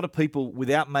think a lot of people,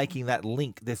 without making that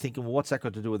link, they're thinking, well, what's that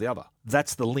got to do with the other?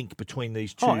 That's the link between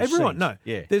these two everyone, scenes. no.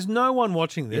 Yeah. There's no one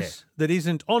watching this that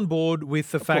isn't on board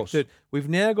with the fact that we've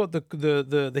now got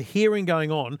the hearing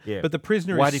going on, but the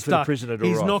prisoner Waiting is for the stuck. prisoner to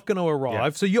He's arrive. not going to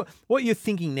arrive. Yeah. So what you're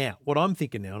thinking now, what I'm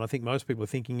thinking now, and I think most people are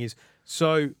thinking is,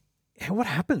 so what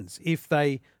happens if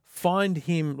they find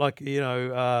him,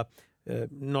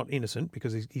 not innocent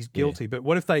because he's guilty, but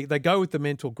what if they go with the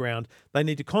mental ground? They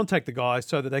need to contact the guy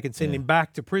so that they can send him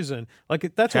back to prison.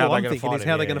 That's all I'm thinking is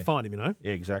how they're going to find him,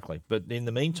 Yeah, exactly. But in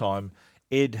the meantime,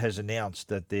 Ed has announced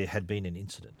that there had been an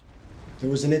incident. There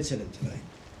was an incident tonight.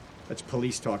 That's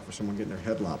police talk for someone getting their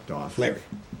head lopped off. Larry.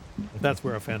 That's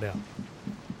where I found out.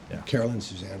 Yeah. Carolyn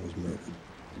Suzanne was murdered.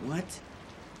 What?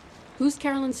 Who's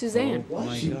Carolyn Suzanne? Oh,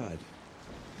 my God.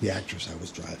 The actress I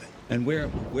was driving. And where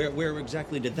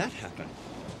exactly did that happen?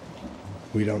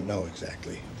 We don't know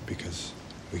exactly because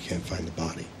we can't find the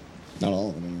body. Not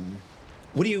all of them.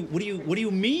 What do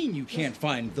you mean you can't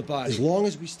find the body? As long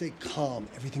as we stay calm,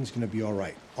 everything's going to be all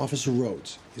right. Officer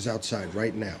Rhodes is outside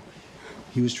right now.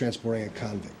 He was transporting a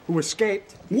convict. Who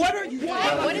escaped? What are you?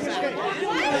 What is it?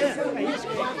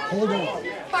 Hold on.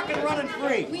 Fucking running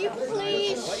free. Will you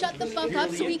please shut the fuck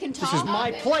up so we can talk? This is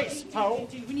my place, Poe.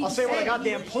 I'll say what I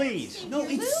goddamn please. No,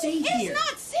 it's safe here.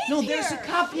 It's not safe No, here. there's a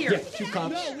cop here. Yeah, two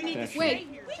cops. No, we need to Wait,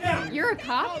 you're a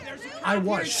cop? I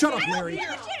was. Shut up, Larry. It's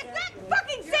not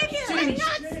fucking safe here. It's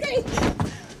not safe.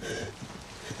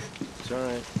 It's all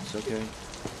right. It's okay.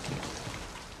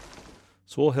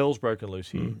 So all hell's broken loose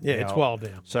here. Yeah, it's wild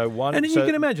now. So and then you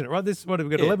can imagine it, right? We've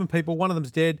got 11 people. One of them's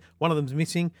dead. One of them's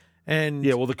missing. And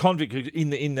well, the convict in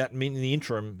the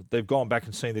interim, they've gone back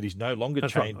and seen that he's no longer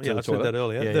chained to the I said toilet. that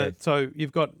earlier. So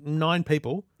you've got 9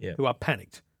 people who are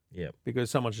panicked. Yeah,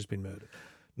 because someone's just been murdered.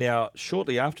 Now,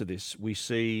 shortly after this, we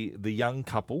see the young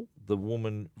couple, the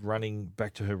woman running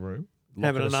back to her room,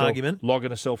 having an argument, logging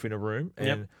herself in a room,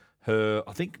 and her.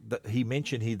 I think that he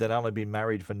mentioned they'd only been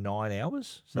married for 9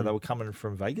 hours, so they were coming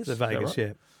from Vegas. The Vegas,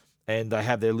 right? And they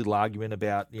have their little argument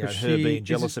about her being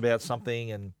jealous about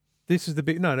something, and this is the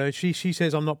big no. She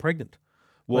says I'm not pregnant.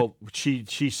 Well, she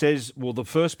says the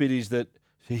first bit is that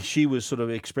she was sort of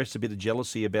expressed a bit of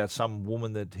jealousy about some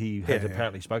woman that he had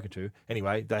apparently spoken to.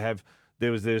 Anyway, they have.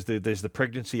 There's the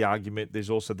pregnancy argument. There's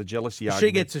also the jealousy argument.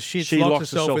 She gets a shit. She locks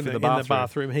locks herself in the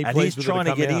bathroom. And he's trying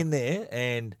to get in there,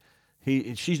 and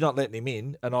she's not letting him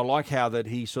in. And I like how that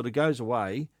he sort of goes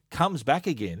away, comes back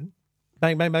again,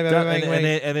 bang, bang, bang, bang,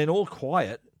 bang, and then all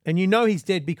quiet. And you know he's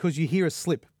dead because you hear a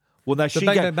slip. Well, no, she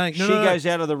goes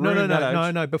out of the room.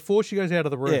 No. Before she goes out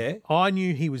of the room, I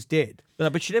knew he was dead.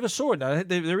 No, but she never saw it. No,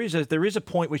 there is a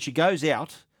point where she goes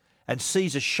out and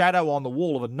sees a shadow on the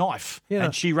wall of a knife,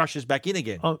 and she rushes back in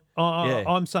again.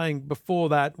 I'm saying before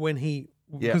that, when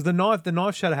because the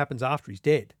knife shadow happens after he's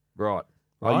dead. Right.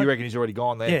 Oh, you reckon he's already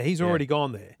gone there? Yeah, he's already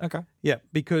gone there. Okay. Yeah,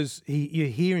 because you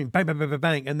hear him bang, bang, bang, bang,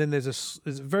 bang, and then there's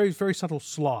a very, very subtle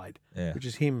slide, which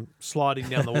is him sliding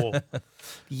down the wall.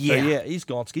 So, he's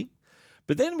Gonski.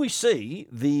 But then we see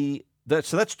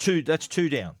so that's two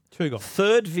down. 2 gone.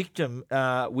 Third victim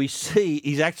we see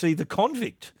is actually the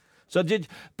convict. So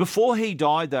before he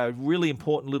died, though, a really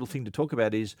important little thing to talk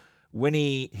about is when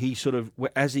he sort of,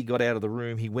 as he got out of the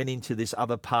room, he went into this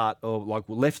other part of,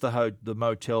 left the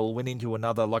motel, went into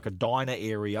another, like a diner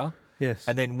area. Yes.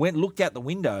 And then looked out the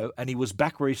window, and he was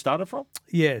back where he started from.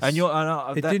 Yes. And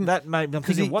that made me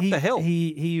thinking, what the hell?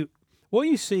 What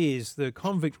you see is the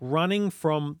convict running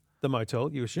from the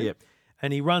motel, you assume. Yep.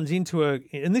 And he runs into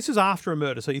and this is after a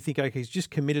murder, so you think, okay, he's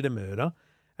just committed a murder.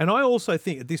 And I also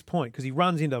think at this point, because he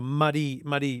runs into a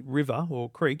muddy river or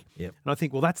creek, and I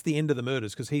think, well, that's the end of the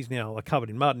murders because he's now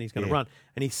covered in mud and he's going to run.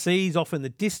 And he sees off in the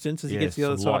distance as he gets to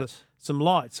the other side some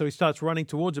lights. So he starts running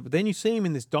towards it. But then you see him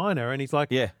in this diner and he's like,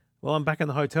 well, I'm back in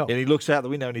the hotel. And he looks out the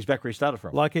window and he's back where he started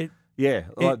from. Yeah.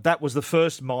 That was the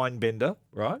first mind bender,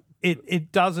 right?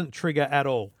 It doesn't trigger at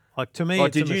all. Like, to me, Oh,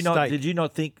 it's a mistake. Did you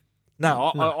not think? No,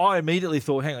 I immediately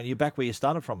thought, hang on, you're back where you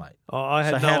started from, mate. I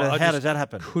had so no, how does that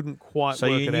happen? Couldn't quite so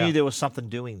work you it knew out. there was something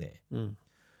doing there. Mm.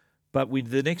 But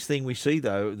the next thing we see,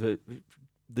 though,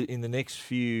 in the next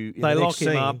few, They lock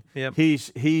him up. Yep.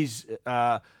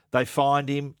 They find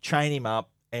him, chain him up,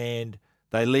 and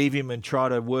they leave him and try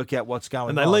to work out what's going on.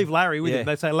 And they leave Larry with him.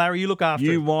 They say, Larry, you look after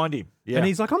him. You wind him. Yeah. And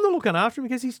he's like, I'm not looking after him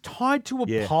because he's tied to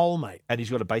a pole, mate. And he's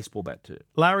got a baseball bat too.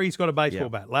 Larry's got a baseball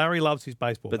bat. Larry loves his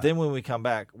baseball bat. But then when we come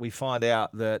back, we find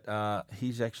out that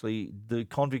the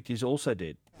convict is also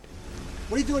dead.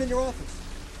 What are you doing in your office?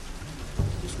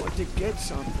 Just want to get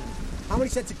something. How many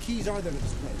sets of keys are there to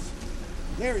this place?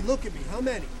 Larry, look at me. How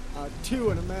many?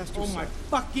 2 and a master Oh, set. my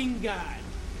fucking God.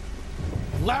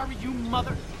 Larry, you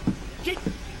mother... Get...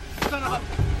 Son of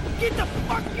a... Get the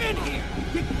fuck in here!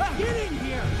 Get in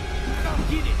here!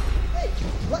 Get in! Hey,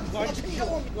 why did you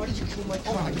kill me? Why did you kill my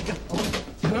car? Oh, my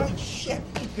God. Oh, shit.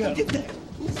 Who did that?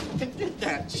 Who did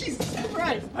that? Jesus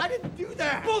Christ. I didn't do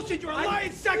that. Bullshit, you're a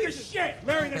lying sack of shit!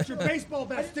 Larry, that's your baseball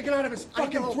bat sticking out of his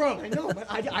fucking throat. I know, but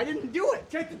I didn't do it.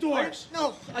 Take the doors.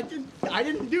 I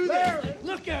didn't do that. Larry,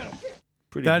 look at him.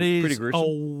 That is pretty gruesome. a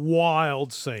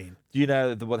wild scene. Do you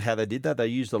know how they did that? They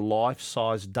used a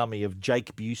life-size dummy of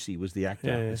Jake Busey was the actor.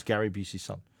 Yeah. It's Gary Busey's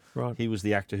son. Right. He was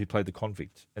the actor who played the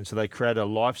convict. And so they created a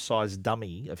life-size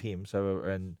dummy of him. So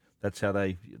and that's how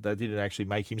they didn't actually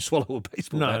make him swallow a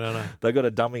baseball bat. No. They got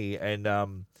a dummy,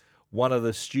 and one of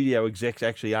the studio execs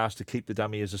actually asked to keep the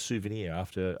dummy as a souvenir.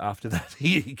 After that,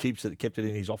 he kept it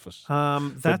in his office.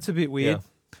 That's a bit weird.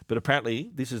 Yeah. But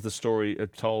apparently, this is the story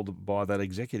told by that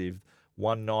executive.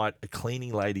 One night, a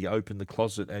cleaning lady opened the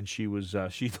closet, and she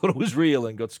thought it was real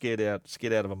and got scared out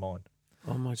of her mind.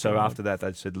 Oh my God! So after that,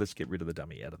 they said, "Let's get rid of the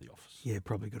dummy out of the office." Yeah,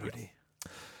 probably a good idea.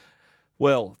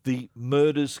 Well, the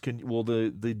murders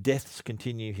the deaths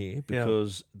continue here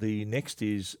because the next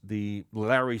is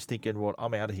Larry's thinking, "What?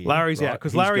 I'm out of here." Larry's out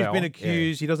because Larry's been gone.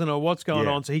 accused. Yeah. He doesn't know what's going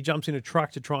on, so he jumps in a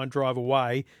truck to try and drive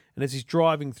away. And as he's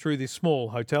driving through this small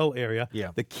hotel area,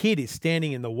 the kid is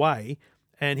standing in the way.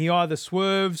 And he either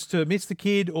swerves to miss the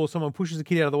kid or someone pushes the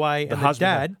kid out of the way. And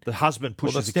The husband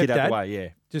pushes the kid out of the way, yeah.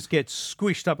 Just gets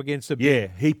squished up against a bin.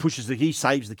 Yeah, he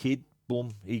saves the kid.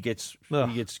 Boom, he gets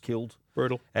killed.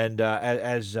 Brutal. And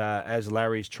as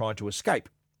Larry's trying to escape.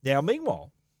 Now,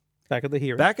 meanwhile, back at the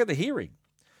hearing,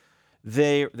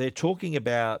 they're talking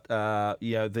about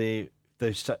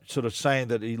they're sort of saying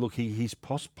that he's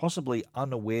possibly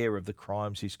unaware of the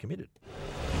crimes he's committed.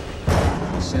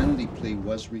 The sanity plea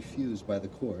was refused by the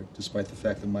court, despite the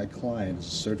fact that my client is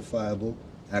a certifiable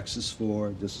Axis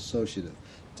 4 disassociative.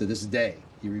 To this day,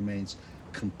 he remains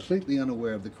completely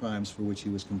unaware of the crimes for which he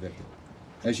was convicted.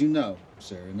 As you know,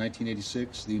 sir, in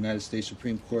 1986, the United States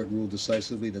Supreme Court ruled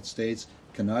decisively that states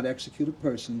cannot execute a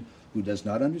person who does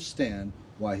not understand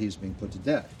why he is being put to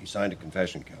death. He signed a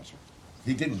confession, Counselor.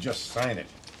 He didn't just sign it.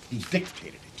 He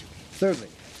dictated it to me. Thirdly,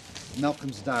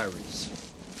 Malcolm's diaries,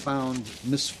 found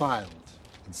misfiled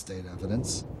in state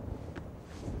evidence.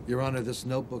 Your Honor, this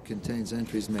notebook contains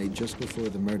entries made just before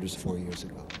the murders 4 years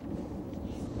ago.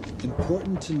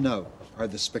 Important to note are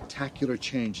the spectacular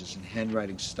changes in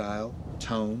handwriting style,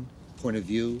 tone, point of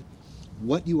view.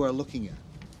 What you are looking at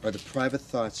are the private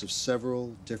thoughts of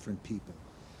several different people.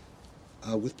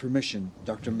 With permission,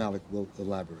 Dr. Malik will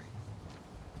elaborate.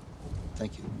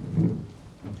 Thank you.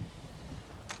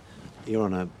 Your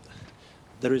Honor,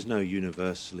 there is no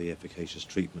universally efficacious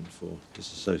treatment for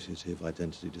dissociative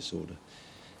identity disorder.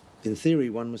 In theory,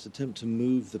 one must attempt to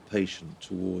move the patient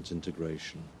towards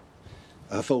integration,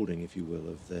 a folding, if you will,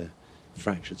 of their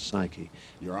fractured psyche.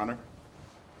 Your Honor,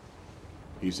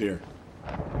 he's here.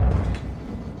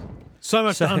 So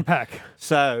much to unpack.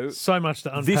 So much to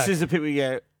unpack. This is the bit where you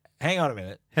go, hang on a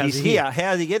minute. He's here.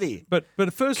 How did he get here? But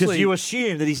firstly... Because you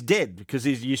assume that he's dead because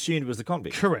you assumed it was the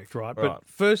convict. Correct, right. But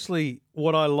firstly,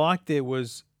 what I liked there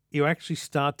was you actually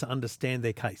start to understand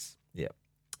their case. Yeah.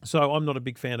 So I'm not a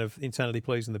big fan of insanity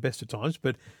pleas in the best of times,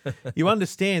 but you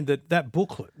understand that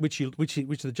booklet which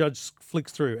the judge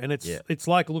flicks through, and it's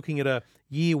like looking at a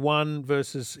year one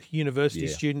versus university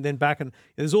student, then back, and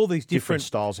there's all these different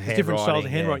styles of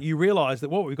handwriting. You realise that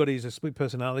what we've got is a split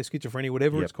personality, schizophrenia,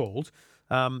 whatever it's called,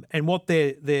 and what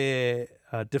their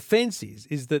defence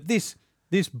is that this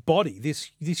body,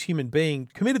 this human being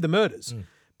committed the murders,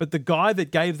 but the guy that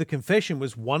gave the confession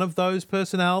was one of those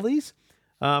personalities.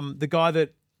 The guy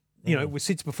that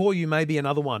sits before you may be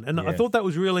another one. And I thought that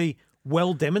was really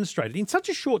well demonstrated in such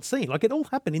a short scene. Like it all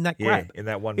happened in that grab. In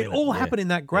that 1 minute. It all happened in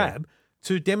that grab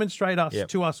to demonstrate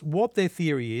to us what their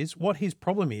theory is, what his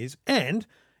problem is, and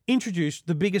introduce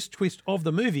the biggest twist of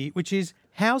the movie, which is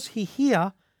how's he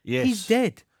here? Yes. He's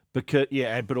dead. Because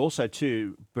but also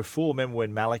too, before, remember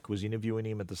when Malik was interviewing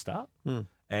him at the start,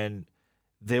 and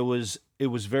it was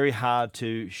very hard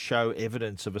to show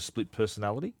evidence of a split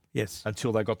personality. Yes.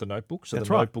 Until they got the notebook. So That's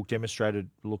the right. notebook demonstrated,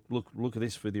 look at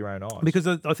this with your own eyes. Because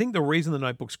I think the reason the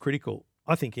notebook's critical,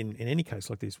 I think in any case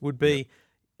like this, would be,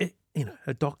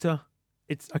 a doctor.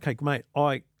 It's okay, mate.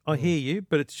 I hear you,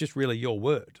 but it's just really your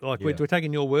word. Like we're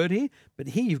taking your word here, but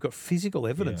here you've got physical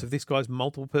evidence of this guy's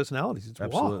multiple personalities. It's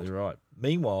absolutely wild. right.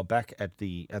 Meanwhile, back at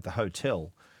the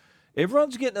hotel,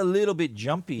 everyone's getting a little bit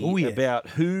jumpy about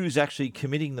who's actually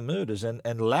committing the murders,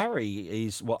 and Larry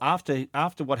is after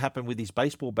what happened with his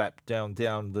baseball bat down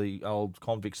the old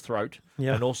convict's throat,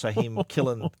 and also him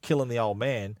killing the old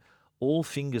man. All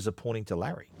fingers are pointing to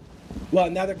Larry. Well,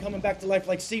 now they're coming back to life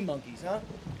like sea monkeys, huh?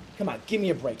 Come on, give me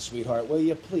a break, sweetheart, will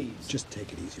you, please? Just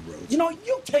take it easy, Rhodes. You know,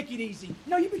 you take it easy.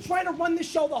 You've been trying to run this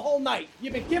show the whole night.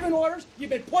 You've been giving orders,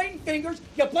 you've been pointing fingers,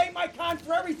 you blame my con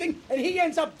for everything, and he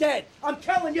ends up dead. I'm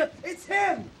telling you, it's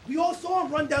him. We all saw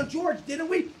him run down George, didn't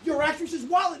we? Your actress's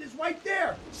wallet is right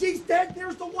there. She's dead,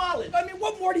 there's the wallet. I mean,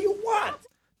 what more do you want?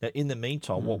 Now, in the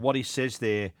meantime, what he says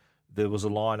there was a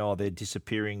line, they're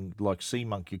disappearing like sea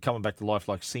monkeys, coming back to life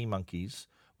like sea monkeys.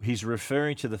 He's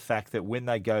referring to the fact that when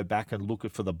they go back and look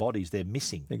for the bodies, they're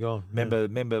missing. They're gone.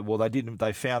 Remember, well, they didn't.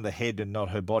 They found the head and not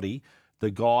her body.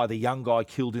 The young guy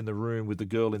killed in the room with the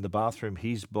girl in the bathroom,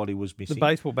 his body was missing. The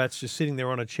baseball bat's just sitting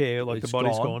there on a chair, like It's the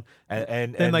body's gone.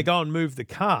 And then they go and move the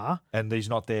car. And he's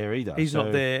not there either. He's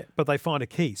not there, but they find a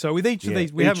key. So with each of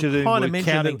these, we Each haven't of them kind of were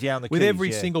mentioned counting that down the with keys,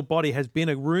 every single body has been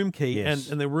a room key, Yes.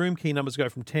 and the room key numbers go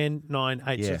from 10, 9,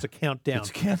 8. So it's a countdown.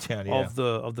 It's a countdown, of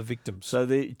the victims. So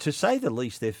to say the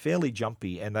least, they're fairly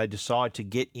jumpy, and they decide to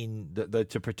get in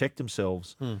to protect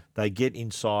themselves. They get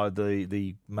inside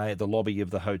the lobby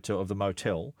of the hotel, of the motel.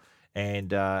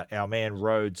 And our man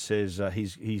Rhodes says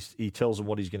he tells them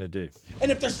what he's going to do.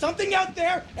 And if there's something out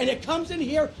there and it comes in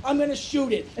here, I'm going to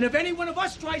shoot it. And if any one of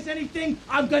us tries anything,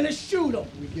 I'm going to shoot him.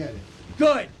 We get it.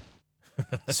 Good.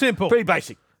 Simple. Pretty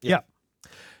basic. Yeah.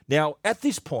 Now, at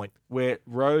this point where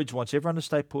Rhodes wants everyone to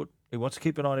stay put, he wants to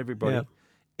keep an eye on everybody.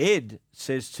 Ed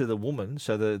says to the woman,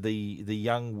 so the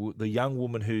young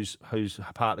woman whose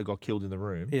partner got killed in the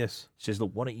room, says,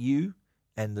 "Look, why don't you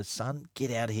and the son get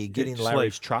out of here, get in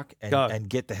Larry's truck, and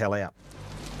get the hell out."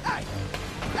 Hey,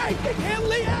 they can't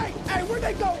leave. Hey, where'd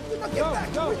they go? Get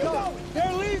back. Where you going?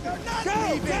 They're leaving. They're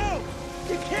not leaving. Go.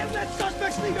 You can't let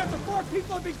suspects leave after 4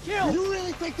 people have been killed. You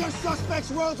really think they're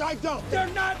suspects, Rhodes? I don't. They're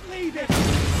not leaving.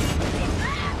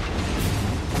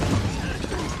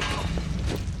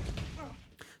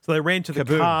 So they ran to the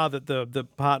car that the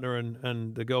partner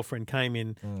and the girlfriend came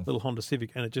in, little Honda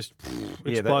Civic, and it just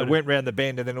exploded. They went round the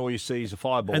bend, and then all you see is a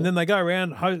fireball. And then they go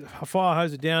around, fire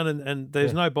hose it down, and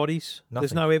there's no bodies. Nothing.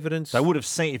 There's no evidence. They would have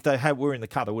seen, if they were in the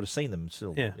car, they would have seen them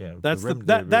still. Yeah, that's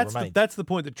that's the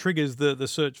point that triggers the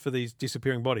search for these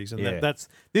disappearing bodies, and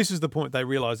this is the point they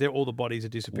realise all the bodies are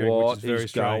disappearing, which is very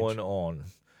strange. What is going on?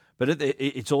 But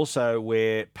it's also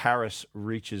where Paris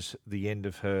reaches the end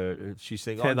of her. She's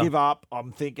thinking, "I give up.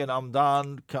 I'm thinking I'm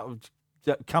done.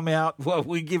 Come out. Well,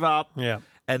 we give up." Yeah.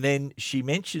 And then she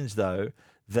mentions though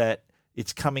that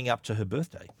it's coming up to her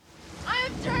birthday.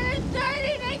 I'm turning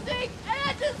 30 next week, and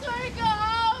I just want to go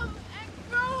home and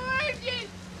go working.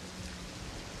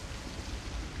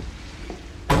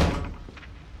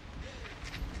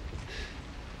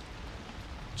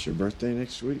 It's your birthday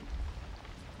next week?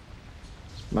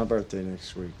 It's my birthday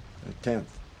next week, the 10th.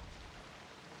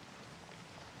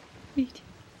 Me too.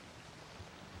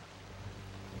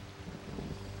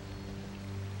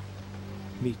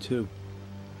 Me too.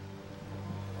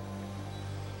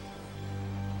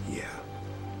 Yeah.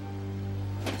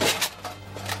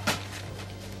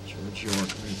 George York,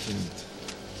 May 10th.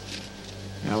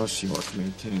 Alice York, May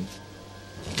 10th.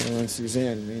 Caroline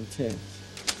Suzanne, May 10th.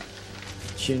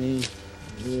 Ginny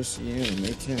Louisiana,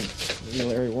 May 10th. Me,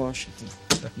 Larry Washington,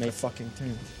 May fucking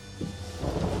 10th.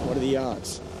 What are the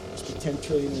odds? Must be 10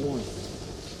 trillion to 1.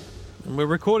 And we're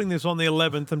recording this on the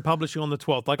 11th and publishing on the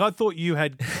 12th. Like, I thought you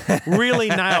had really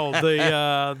nailed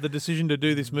the decision to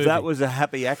do this movie. That was a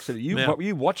happy accident.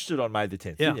 You watched it on May the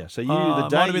 10th, didn't you? So the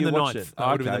day might have been you the watched 9th. it. Might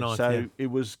have been the 9th, so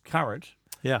it was current.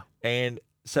 Yeah. And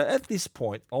so at this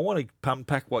point, I want to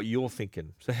unpack what you're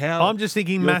thinking. So how I'm just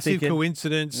thinking massive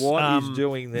coincidence. What is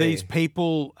doing there? These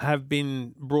people have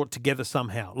been brought together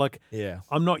somehow. Like,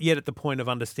 I'm not yet at the point of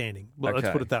understanding. Well, let's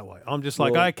put it that way. I'm just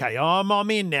like, okay,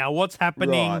 I'm in now. What's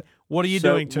happening? Right. What are you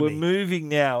doing to me? We're moving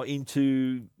now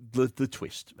into the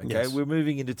twist. Okay, Yes. we're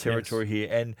moving into territory here,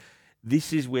 and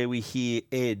this is where we hear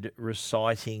Ed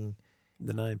reciting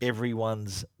the names,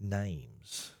 everyone's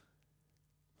names.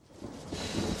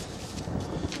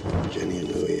 Virginia and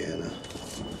Louisiana.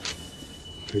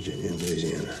 Virginia and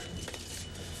Louisiana.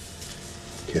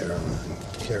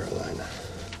 Carolina.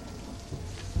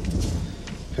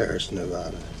 Paris,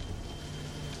 Nevada.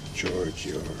 George,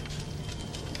 York.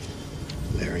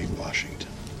 Larry, Washington.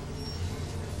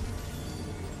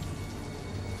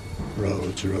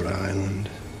 Rhodes, Rhode Island.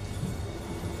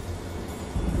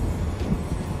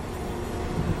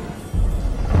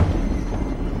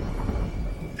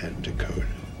 And Dakota.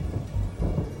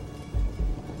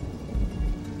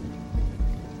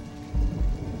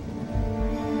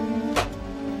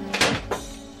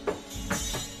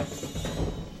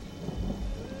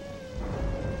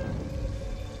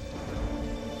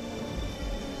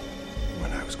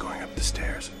 When I was going up the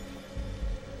stairs,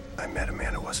 I met a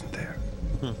man who wasn't there.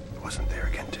 Wasn't there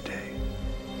again today.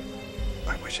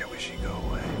 I wish he'd go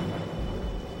away.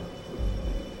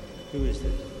 Who is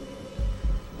this?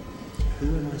 Who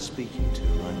am I speaking to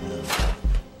right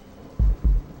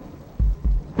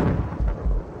now?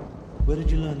 Where did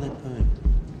you learn that poem?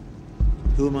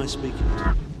 Who am I speaking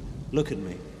to? Look at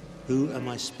me. Who am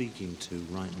I speaking to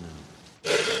right now?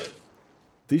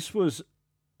 This was...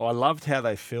 I loved how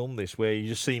they filmed this, where you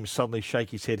just see him suddenly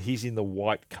shake his head. He's in the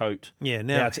white coat. Yeah,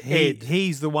 now it's Ed.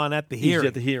 He's the one at the hearing. He's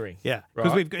at the hearing. Yeah,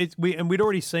 because right? we'd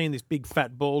already seen this big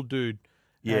fat bald dude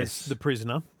Yes. as the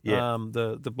prisoner. Yeah.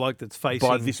 The bloke that's facing.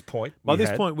 By this point,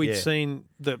 we'd seen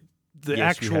the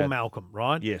actual Malcolm,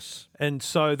 right? Yes. And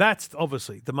so that's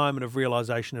obviously the moment of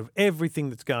realization of everything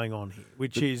that's going on here,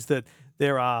 which is that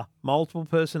there are multiple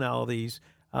personalities.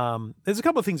 There's a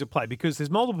couple of things at play because there's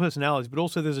multiple personalities, but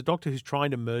also there's a doctor who's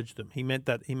trying to merge them. He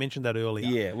mentioned that earlier.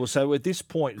 Yeah. Well, so at this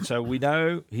point, so we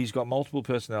know he's got multiple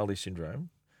personality syndrome.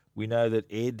 We know that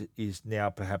Ed is now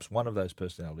perhaps one of those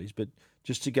personalities, but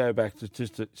just to go back to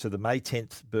the May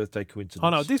 10th birthday coincidence. Oh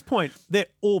no, at this point they're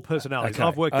all personalities. Okay,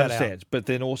 I've worked that out. But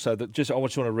then also I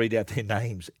want to read out their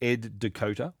names: Ed,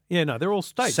 Dakota. Yeah, no, they're all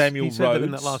states. Samuel he said Rhodes, that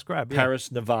in that last grab. Yeah.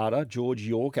 Paris, Nevada. George,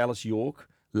 York. Alice, York.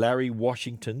 Larry,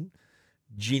 Washington.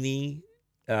 Ginny,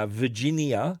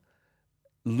 Virginia.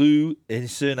 Lou, and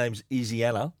his surname's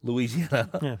Louisiana.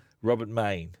 Yeah. Robert,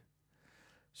 Maine.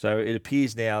 So it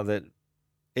appears now that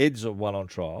Ed's the one on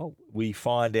trial. We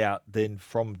find out then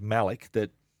from Malik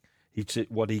that it's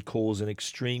what he calls an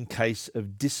extreme case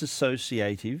of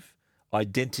dissociative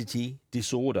identity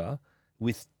disorder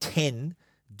with 10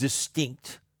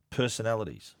 distinct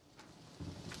personalities.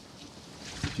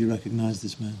 Do you recognize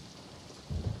this man?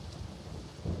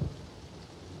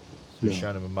 We've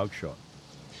shown him a mugshot.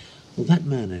 Well, that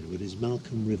man, Edward, is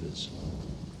Malcolm Rivers.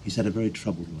 He's had a very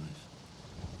troubled life.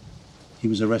 He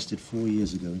was arrested 4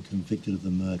 years ago and convicted of the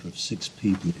murder of 6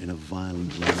 people in a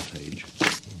violent rampage.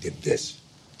 He did this.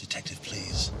 Detective,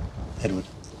 please. Edward,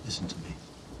 listen to me.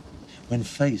 When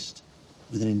faced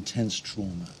with an intense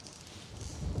trauma,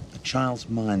 a child's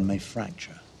mind may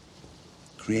fracture,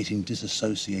 creating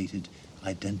disassociated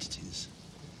identities.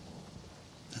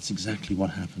 That's exactly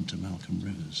what happened to Malcolm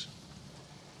Rivers.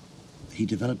 He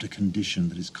developed a condition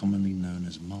that is commonly known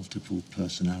as multiple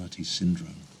personality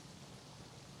syndrome.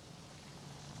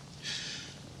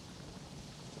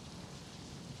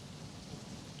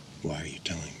 Why are you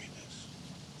telling me this?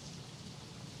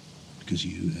 Because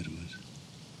you, Edward,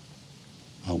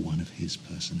 are one of his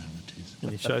personalities.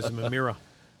 And he shows him a mirror.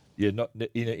 Yeah, not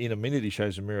in a minute he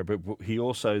shows a mirror, but he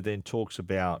also then talks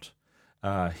about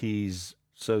his.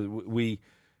 So we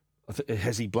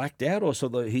has he blacked out, or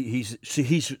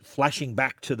he's flashing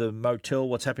back to the motel.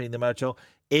 What's happening in the motel?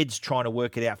 Ed's trying to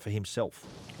work it out for himself.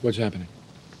 What's happening?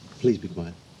 Please be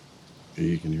quiet.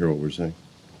 You can hear what we're saying.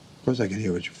 Of course I can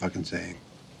hear what you're fucking saying.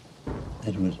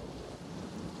 Edward,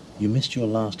 you missed your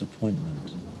last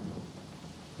appointment.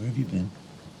 Where have you been?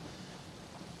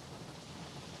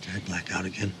 Did I black out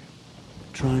again?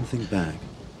 Try and think back.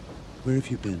 Where have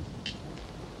you been?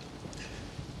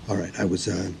 All right, I was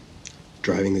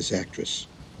driving this actress,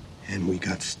 and we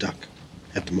got stuck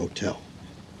at the motel.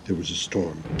 There was a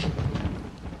storm.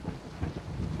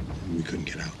 And we couldn't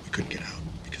get out. We couldn't get out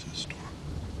because of the storm.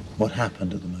 What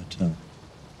happened at the motel?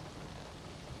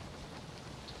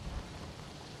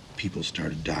 People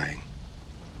started dying.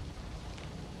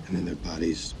 And then their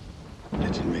bodies,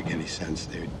 it didn't make any sense.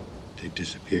 They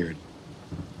disappeared.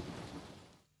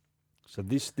 So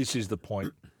this is the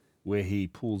point where he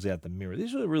pulls out the mirror.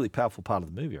 This is a really powerful part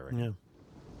of the movie, I reckon. Yeah.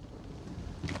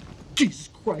 Jesus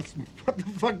Christ, what the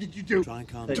fuck did you do? Try and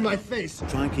calm to down. my face.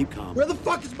 Try and keep calm. Where the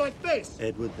fuck is my face?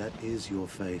 Edward, that is your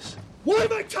face. Why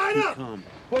am I tied Keep up? calm.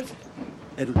 What?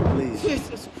 Edward, please.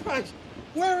 Jesus Christ.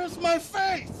 Where is my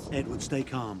face? Edward, stay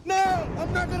calm. No,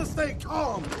 I'm not gonna stay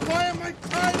calm. Why am I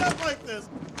tied up like this?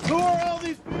 Who are all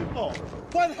these people?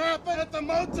 What happened at the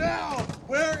motel?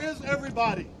 Where is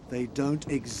everybody? They don't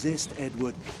exist,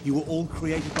 Edward. You were all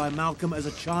created by Malcolm as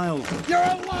a child. You're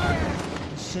a liar!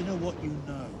 Consider what you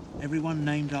know. Everyone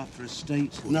named after a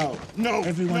state. No.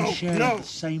 Everyone no, shared no. the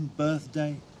same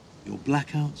birthday. Your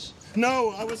blackouts.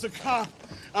 No, I was a cop.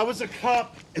 I was a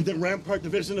cop in the Rampart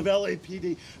Division of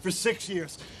LAPD for 6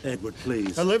 years. Edward,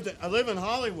 please. I live in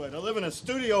Hollywood. I live in a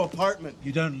studio apartment.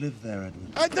 You don't live there,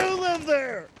 Edward. I do live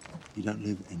there! You don't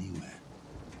live anywhere.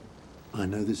 I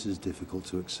know this is difficult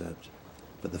to accept,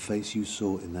 but the face you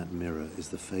saw in that mirror is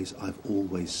the face I've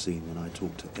always seen when I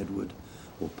talk to Edward,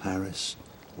 or Paris,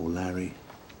 or Larry,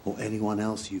 or anyone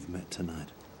else you've met tonight.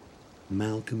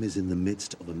 Malcolm is in the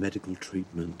midst of a medical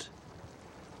treatment,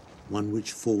 one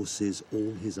which forces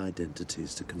all his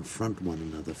identities to confront one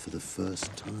another for the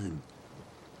first time.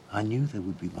 I knew there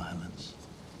would be violence,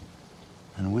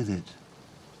 and with it,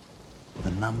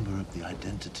 the number of the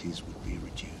identities would be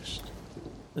reduced.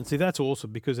 And see, that's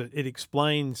awesome because it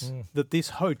explains that this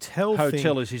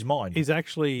hotel is his mind. Is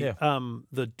actually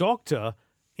the doctor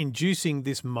inducing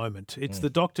this moment. It's the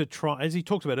doctor as he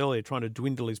talked about earlier, trying to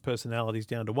dwindle his personalities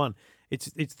down to one.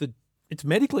 It's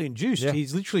medically induced. Yeah.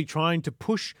 He's literally trying to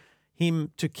push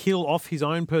him to kill off his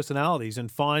own personalities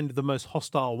and find the most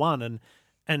hostile one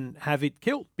and have it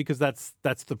killed because that's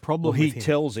the problem. Well, with he him.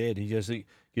 tells Ed, he goes,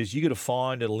 you got to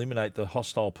find and eliminate the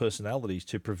hostile personalities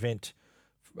to prevent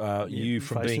you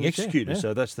from being executed.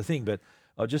 So that's the thing. But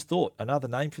I just thought another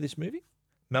name for this movie,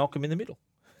 Malcolm in the Middle.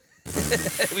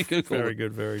 We could call Very it.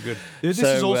 good, very good. This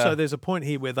is also, there's a point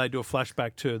here where they do a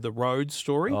flashback to the Rhodes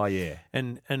story. Oh, yeah.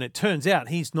 And it turns out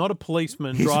he's not a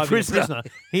policeman He's driving a prisoner.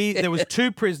 There was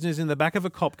 2 prisoners in the back of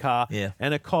a cop car, Yeah.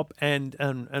 and a cop and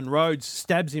Rhodes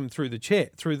stabs him through the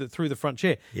chair, through the front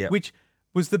chair, Yep. which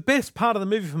was the best part of the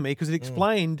movie for me because it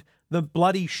explained the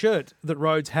bloody shirt that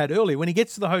Rhodes had earlier. When he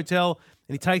gets to the hotel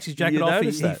and he takes his jacket You off,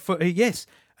 noticed that? yes.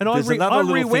 And There's I another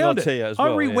little thing I'll rewound tell you it. as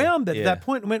well, I rewound yeah. at that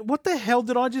point and went, what the hell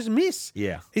did I just miss?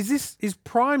 Yeah. Is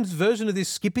Prime's version of this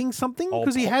skipping something? Oh,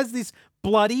 Because he has this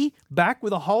bloody back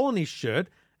with a hole in his shirt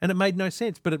and it made no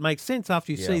sense. But it makes sense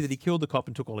after you see that he killed the cop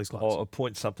and took all his clothes. I'll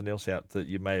point something else out that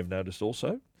you may have noticed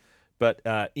also. But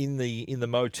in the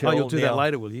motel Oh, you'll do now, that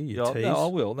later, will you? You tease? No, I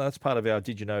will. No, that's part of our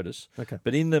Did You Notice? Okay.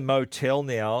 But in the motel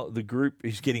now, the group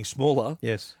is getting smaller.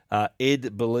 Yes.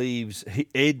 Ed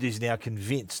is now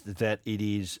convinced that it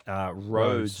is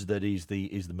Rhodes that is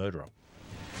the murderer.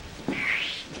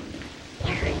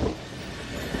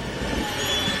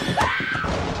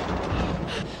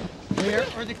 Where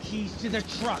are the keys to the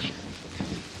truck?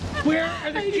 Where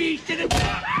are the keys to the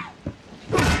truck?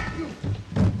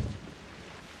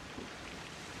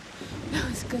 That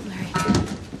was good, Larry.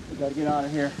 We gotta get out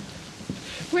of here.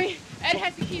 Wait, Ed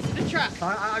has the keys to the truck.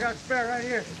 I got spare right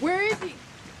here. Where is he?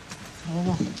 I don't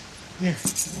know. Here.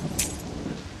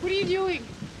 What are you doing?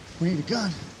 We need a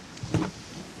gun.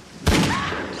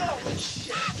 Oh,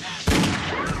 shit.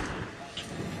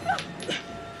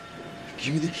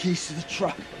 Give me the keys to the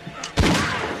truck.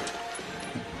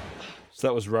 So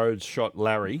that was Rhodes shot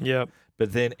Larry. Yep.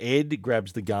 But then Ed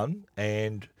grabs the gun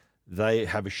and they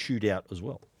have a shootout as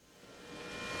well.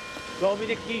 Throw me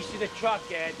the keys to the truck,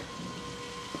 Ed.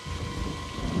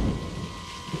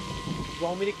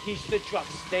 Throw me the keys to the truck.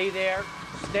 Stay there.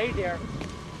 Stay there.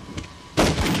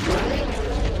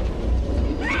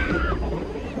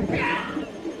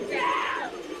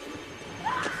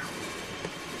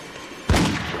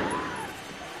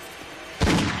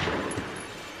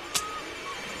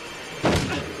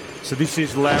 So this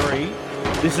is Larry,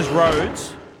 this is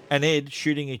Rhodes, and Ed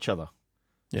shooting each other.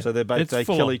 Yeah. So they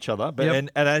kill each other. But and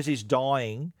as he's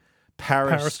dying,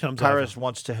 Paris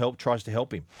wants to help, tries to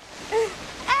help him.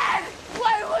 Ed,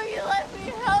 why won't you let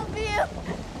me help you?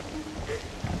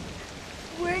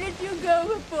 Where did you go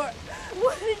before?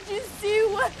 What did you see?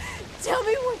 Tell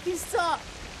me what you saw.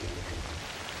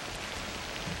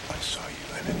 I saw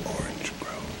you in an orange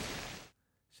grove.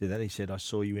 See that? He said, I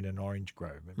saw you in an orange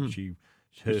grove. And She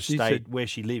state said, where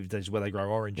she lived is where they grow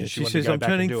oranges. Yeah, she says, I'm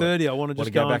turning 30. I want to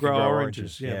just go and grow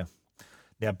oranges. Yeah.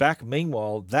 Now,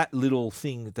 meanwhile, that little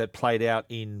thing that played out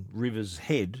in River's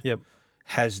head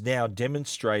has now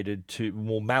demonstrated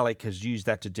Malik has used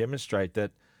that to demonstrate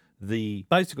that the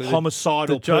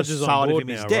homicidal side of him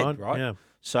is dead, right? Yeah.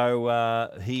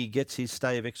 So he gets his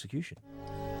stay of execution.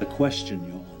 The question,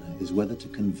 Your Honour, is whether to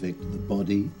convict the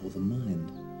body or the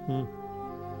mind.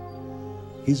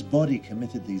 His body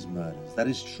committed these murders. That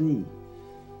is true.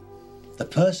 The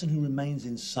person who remains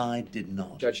inside did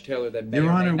not. Judge Taylor, that may Your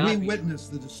or may Honor, not we be-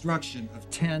 witnessed the destruction of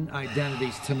 10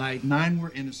 identities tonight. 9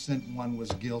 were innocent, 1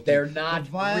 was guilty. They're not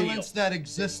The violence that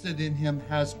existed in him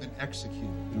has been executed.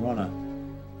 Your Honor,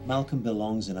 Malcolm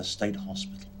belongs in a state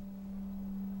hospital.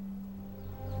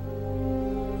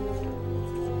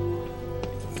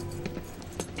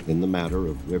 In the matter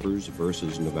of Rivers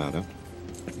versus Nevada,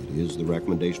 it is the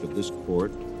recommendation of this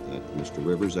court that Mr.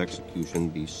 Rivers' execution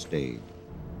be stayed.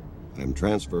 I am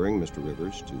transferring Mr.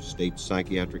 Rivers to state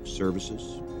psychiatric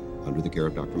services under the care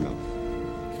of Dr.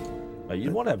 Malik.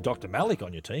 You'd want to have Dr. Malik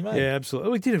on your team, eh? Yeah,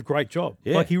 absolutely. He did a great job.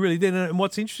 Yeah. Like he really did. And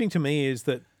what's interesting to me is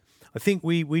that I think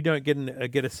we don't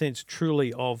get a sense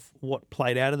truly of what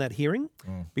played out in that hearing,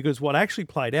 because what actually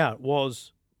played out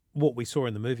was what we saw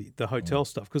in the movie, the hotel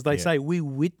stuff, because they say we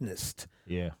witnessed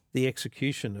the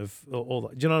execution of all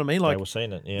that. Do you know what I mean? Like they were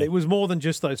seeing it, yeah. It was more than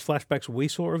just those flashbacks we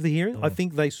saw of the hearing. I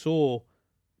think they saw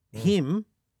him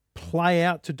play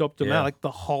out to Dr. Malik the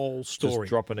whole story. Just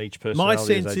dropping each My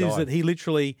personality sense as they is died. that he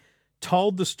literally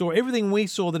told the story. Everything we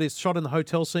saw that is shot in the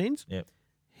hotel scenes,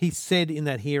 he said in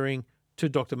that hearing to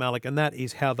Dr. Malik, and that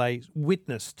is how they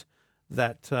witnessed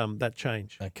that that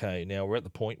change. Okay, now we're at the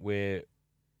point where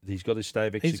he's got his stay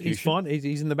of execution. He's fine.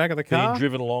 He's in the back of the car. Being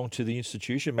driven along to the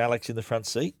institution. Malik's in the front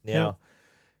seat. Now,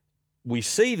 we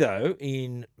see, though,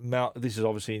 this is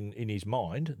obviously in his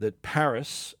mind, that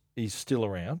Paris is still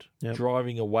around,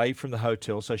 driving away from the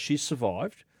hotel. So she's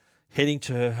survived, heading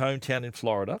to her hometown in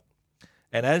Florida.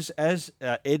 And as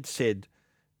Ed said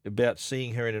about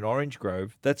seeing her in an orange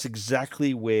grove, that's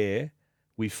exactly where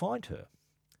we find her.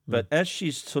 But as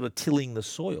she's sort of tilling the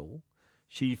soil,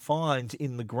 she finds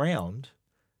in the ground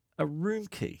a room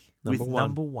key with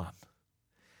number 1.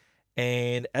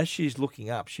 And as she's looking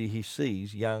up, he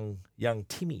sees young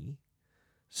Timmy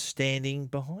standing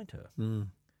behind her.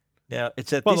 Now,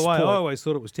 it's at By this the way, point. I always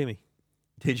thought it was Timmy.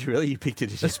 Did you really? You picked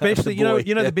it as Especially, the boy.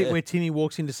 you know the bit where Timmy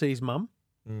walks in to see his mum?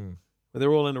 Where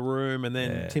they're all in a room and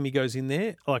then Yeah. Timmy goes in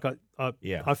there. Like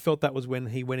I felt that was when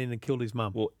he went in and killed his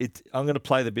mum. Well, I'm going to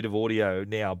play the bit of audio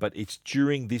now, but it's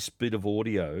during this bit of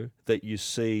audio that you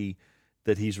see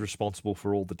that he's responsible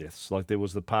for all the deaths. Like there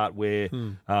was the part where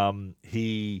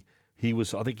he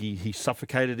was, I think he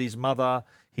suffocated his mother.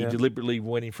 He deliberately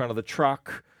went in front of the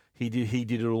truck. He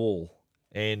did it all,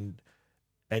 and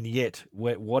yet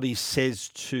what he says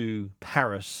to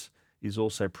Paris is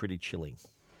also pretty chilling.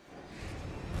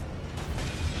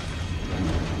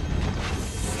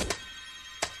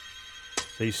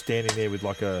 So he's standing there with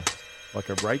like a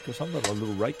rake or something, a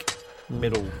little rake,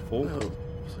 metal fork. No,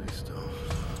 please don't.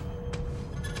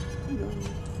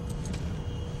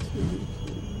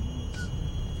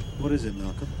 What is it,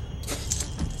 Malcolm?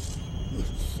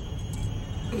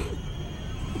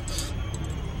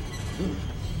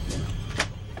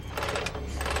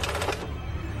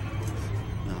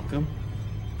 Malcolm?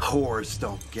 Whores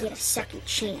don't Get a second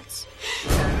chance.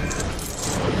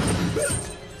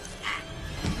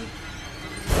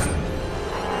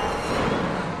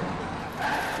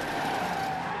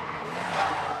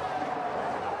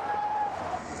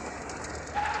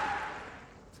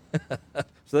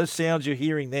 So those sounds you're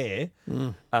hearing there,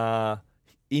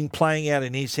 in playing out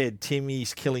in his head,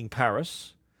 Timmy's killing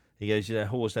Paris. He goes,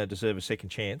 whores don't deserve a second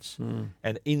chance.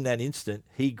 And in that instant,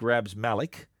 he grabs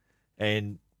Malik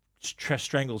and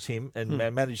strangles him and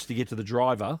manages to get to the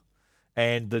driver.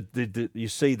 And you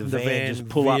see the van just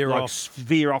pull up,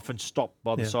 veer off and stop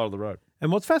by the side of the road.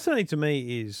 And what's fascinating to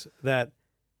me is that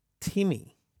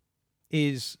Timmy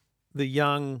is the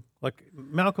young, like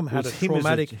Malcolm had a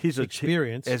traumatic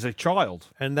experience as a child.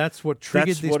 And that's what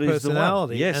triggered this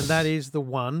personality. Yes. And that is the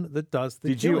one that does the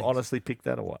Did killings. you honestly pick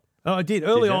that or what? Oh, I did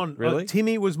early you? on. Really?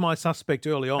 Timmy was my suspect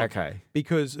early on. Okay.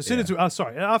 Because as soon as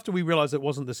after we realised it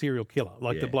wasn't the serial killer,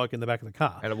 like the bloke in the back of the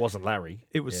car, And it wasn't Larry.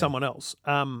 it was someone else.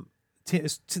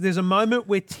 There's a moment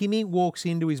where Timmy walks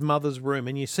into his mother's room,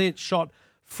 and you see it shot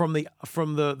from the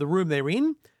room they're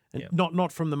in, and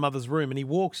not from the mother's room. And he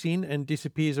walks in and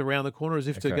disappears around the corner as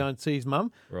if to go and see his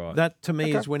mum. Right. That to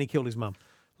me is when he killed his mum.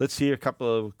 Let's hear a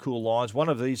couple of cool lines. One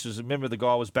of these is, remember the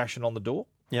guy was bashing on the door?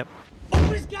 Yep. Open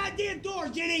this goddamn door,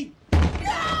 Jenny!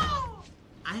 No!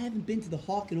 I haven't been to the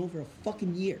Hawk in over a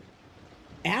fucking year.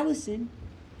 Allison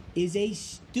is a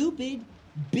stupid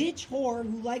bitch whore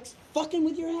who likes fucking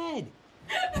with your head.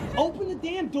 Open the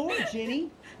damn door,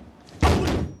 Jenny. Open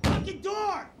the fucking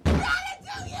door! Not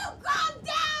until you calm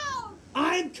down!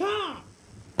 I'm calm.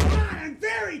 I'm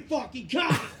very fucking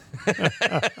calm.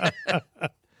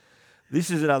 This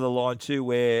is another line too,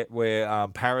 where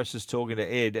Paris is talking to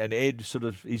Ed, and Ed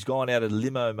he's gone out of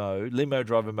limo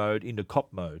driver mode into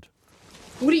cop mode.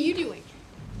 What are you doing?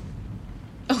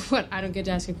 Oh, What, I don't get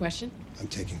to ask a question? I'm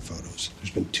taking photos.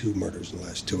 There's been 2 murders in the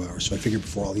last 2 hours, so I figured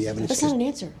before all the evidence... That's not an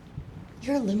answer.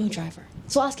 You're a limo driver.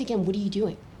 So I'll ask again, what are you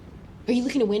doing? Are you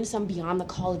looking to win some Beyond the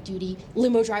Call of Duty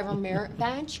limo driver merit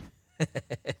badge?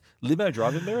 Limo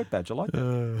driver merit badge. I like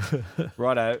that.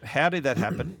 Righto. How did that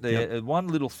happen? One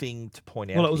little thing to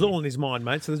point out. Well, it was here. all in his mind,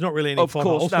 mate, so there's not really any Of plot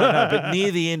course, holes. no. But near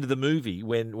the end of the movie,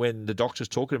 when the doctor's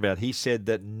talking about it, he said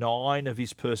that 9 of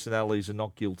his personalities are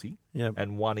not guilty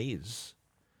and 1 is.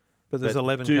 But there's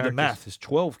 11 do characters. the math. There's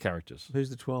 12 characters. Who's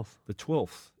the 12th? The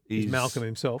 12th Is is Malcolm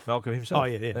himself. Malcolm himself. Oh,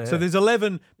 yeah. So there's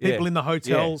 11 people in the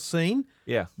hotel scene.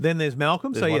 Yeah. Then there's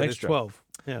Malcolm. There's one there's extra. 12.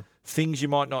 Yeah. Things you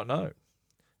might not know.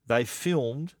 They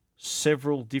filmed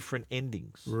several different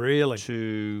endings. Really?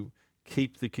 To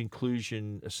keep the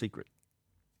conclusion a secret.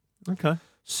 Okay.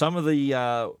 Some of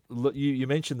the, you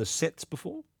mentioned the sets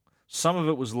before. Some of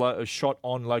it was shot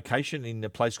on location in a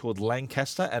place called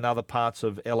Lancaster and other parts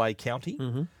of LA County.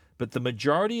 Mm-hmm. But the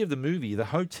majority of the movie, the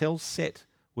hotel set,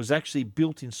 was actually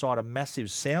built inside a massive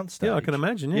soundstage. Yeah, I can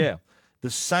imagine, yeah. The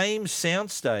same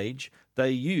soundstage they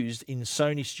used in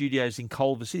Sony Studios in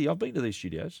Culver City. I've been to these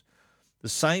studios. The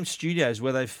same studios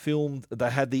where they filmed, they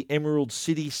had the Emerald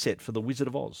City set for The Wizard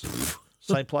of Oz.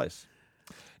 Same place.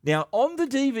 Now, on the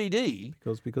DVD,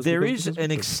 there is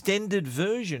an extended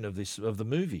version of the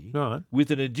movie with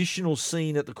an additional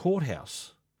scene at the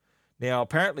courthouse. Now,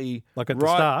 apparently, like at the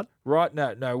start,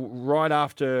 right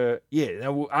after,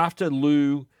 after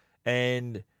Lou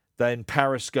and then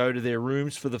Paris go to their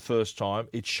rooms for the first time,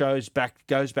 it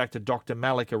goes back to Dr.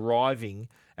 Malik arriving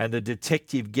and the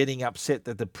detective getting upset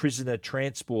that the prisoner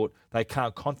transport, they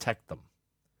can't contact them.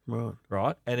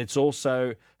 Right. And it's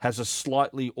also has a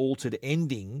slightly altered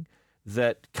ending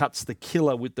that cuts the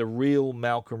killer with the real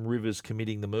Malcolm Rivers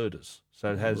committing the murders.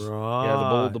 So it has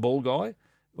the bald guy.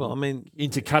 Well, I mean,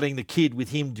 intercutting the kid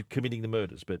with him committing the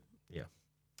murders. But yeah.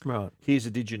 Right. Here's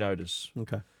a did you notice?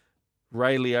 Okay.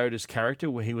 Ray Liotta's character,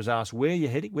 where he was asked, where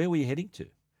were you heading to?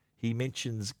 He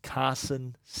mentions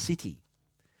Carson City.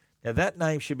 Now, that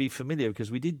name should be familiar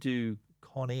because we did do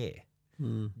Con Air.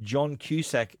 John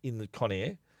Cusack in the Con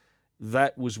Air,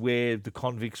 that was where the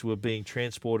convicts were being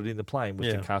transported in the plane,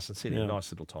 was to Carson City. Yeah.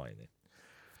 Nice little tie in there.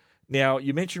 Now,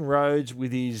 you mentioned Rhodes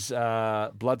with his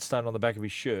bloodstain on the back of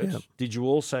his shirt. Yeah. Did you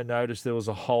also notice there was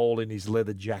a hole in his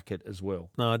leather jacket as well?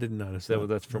 No, I didn't notice that.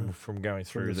 That's from going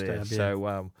through the there. stab,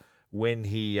 So when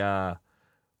he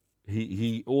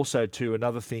also, too,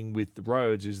 another thing with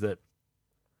Rhodes is that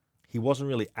he wasn't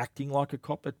really acting like a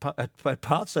cop at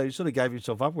parts, so he sort of gave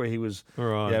himself up where he was, he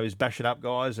was bashing up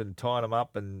guys and tying them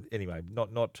up, and anyway,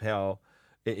 not how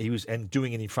he was, and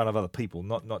doing it in front of other people,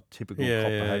 not typical cop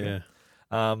behaviour.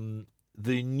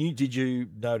 Did you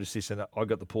notice this? And I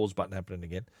got the pause button happening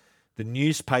again. The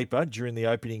newspaper during the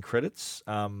opening credits,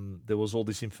 there was all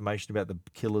this information about the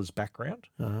killer's background,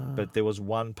 but there was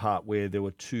one part where there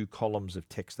were 2 columns of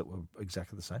text that were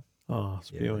exactly the same. Oh,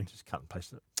 spewing. Just cut and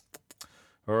pasted it.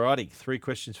 Alrighty, 3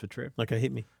 questions for Trev. Okay,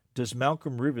 hit me. Does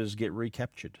Malcolm Rivers get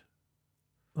recaptured?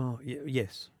 Oh,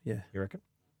 yes. Yeah. You reckon?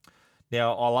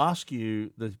 Now, I'll ask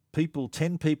you,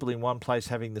 10 people in one place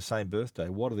having the same birthday,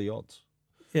 what are the odds?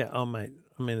 Yeah, mate.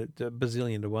 I mean, a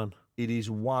bazillion to 1. It is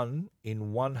 1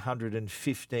 in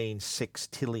 115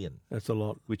 sextillion. That's a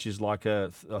lot. Which is like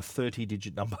a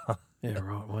 30-digit number. Yeah,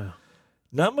 right. Wow.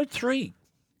 Number 3,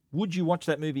 would you watch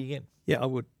that movie again? Yeah, I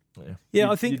would. Yeah,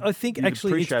 I think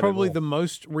actually it's probably the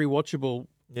most rewatchable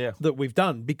that we've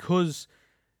done because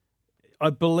I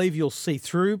believe you'll see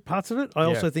through parts of it. I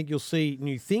also think you'll see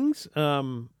new things.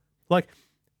 The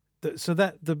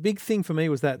big thing for me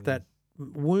was that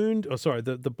wound,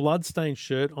 the blood-stained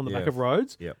shirt on the back of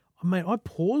Rhodes. Yeah. Mate, I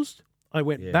paused. I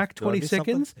went back 20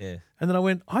 seconds, and then I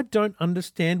went, I don't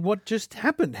understand what just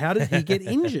happened. How did he get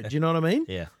injured? Do you know what I mean?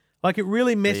 Yeah. Like it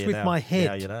really messed with my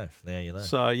head. Now you know.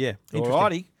 So, yeah.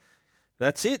 Alrighty.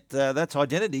 That's it. That's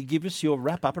Identity. Give us your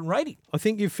wrap-up and rating. I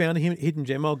think you've found a hidden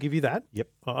gem. I'll give you that. Yep.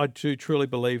 I do truly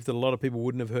believe that a lot of people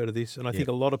wouldn't have heard of this, and I think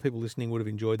a lot of people listening would have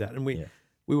enjoyed that. And we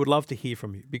would love to hear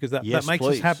from you because that makes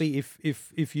us happy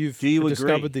if you've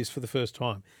discovered this for the first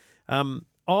time.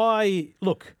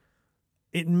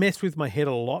 It messed with my head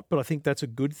a lot, but I think that's a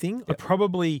good thing. Yep. I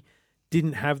probably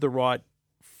didn't have the right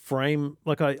frame.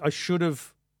 Like I should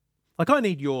have. Like I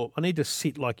need to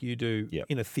sit like you do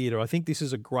in a theater. I think this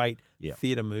is a great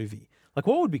theater movie. Like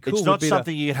what would be cool? It's not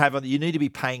something you have on. You need to be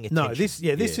paying attention. No,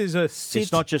 this is a sit.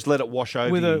 It's not just let it wash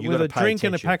over with you. With a drink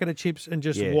and a packet of chips and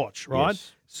just watch. Right.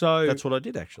 Yes. So that's what I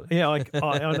did actually. Yeah,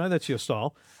 I know that's your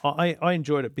style. I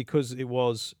enjoyed it because it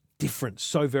was different,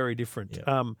 so very different.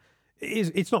 Yeah.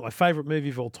 It's not my favourite movie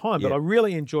of all time, but Yeah. I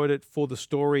really enjoyed it for the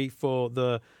story, for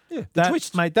the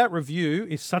twist. Mate, that review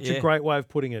is such a Yeah. great way of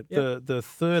putting it. Yeah. The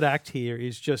third act here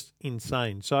is just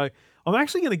insane. So I'm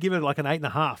actually going to give it like an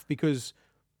 8.5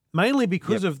 mainly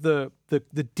because of the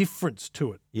difference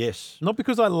to it. Yes. Not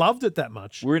because I loved it that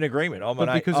much. We're in agreement. I'm but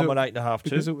an because 8.5 too.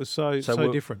 Because it was so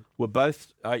we're, different. We're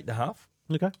both 8.5.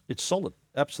 Okay. It's solid.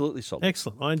 Absolutely solid.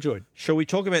 Excellent. I enjoyed. Shall we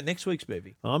talk about next week's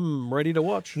movie? I'm ready to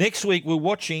watch. Next week, we're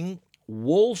watching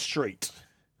Wall Street,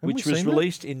 Haven't which we was seen that?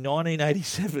 released in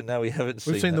 1987. No, we haven't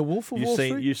seen We've seen that. The Wolf of Wall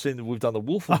Street? We've done The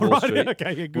Wolf of Oh, Wall right. Street. Okay,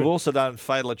 yeah, good. We've also done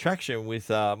Fatal Attraction with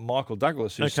Michael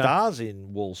Douglas, who Okay. stars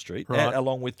in Wall Street, Right.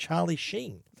 along with Charlie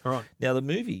Sheen. All right. Now, the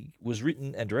movie was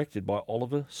written and directed by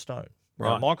Oliver Stone.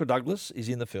 Now, Right. Michael Douglas is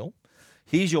in the film.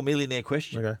 Here's your millionaire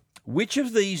question. Okay. Which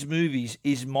of these movies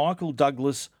is Michael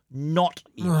Douglas not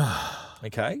in?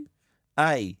 Okay.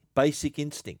 A, Basic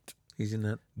Instinct. He's in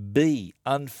that. B,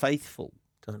 Unfaithful.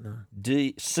 Don't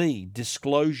know. C,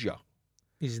 Disclosure.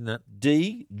 He's in that.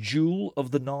 D, Jewel of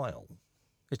the Nile.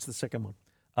 It's the second one.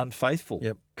 Unfaithful.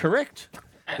 Yep. Correct.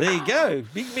 There you go.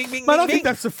 Bing, bing, bing, Mate, I bing, think bing.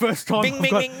 that's the first time. Bing, I've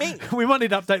bing, got- bing, bing. We might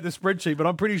need to update the spreadsheet, but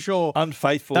I'm pretty sure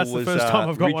Unfaithful that's the was first time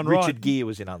I've got one right. Richard Gere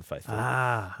was in Unfaithful.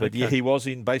 Ah, But yeah, okay. he was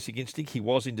in Basic Instinct. He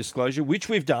was in Disclosure, which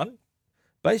we've done.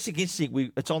 Basic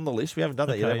Instinct, it's on the list. We haven't done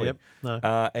that yet, Okay, have we? yep.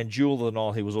 No. And Jewel of the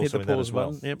Nile, he was Hit also the in that pause as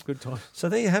well. button. Yep, good time. So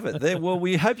there you have it. Well,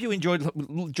 we hope you enjoyed.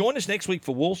 Join us next week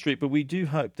for Wall Street, but we do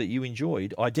hope that you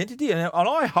enjoyed Identity. And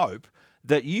I hope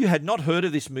that you had not heard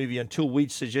of this movie until we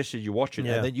suggested you watch it,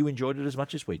 Yeah. and that you enjoyed it as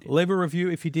much as we did. Leave a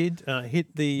review if you did.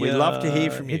 Hit the. We'd love to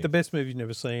hear from you. Hit the best movie you've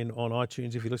never seen on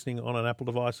iTunes if you're listening on an Apple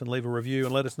device, and leave a review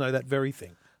and let us know that very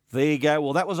thing. There you go.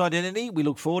 Well, that was Identity. We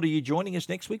look forward to you joining us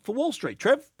next week for Wall Street.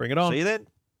 Trev, bring it on. See you then.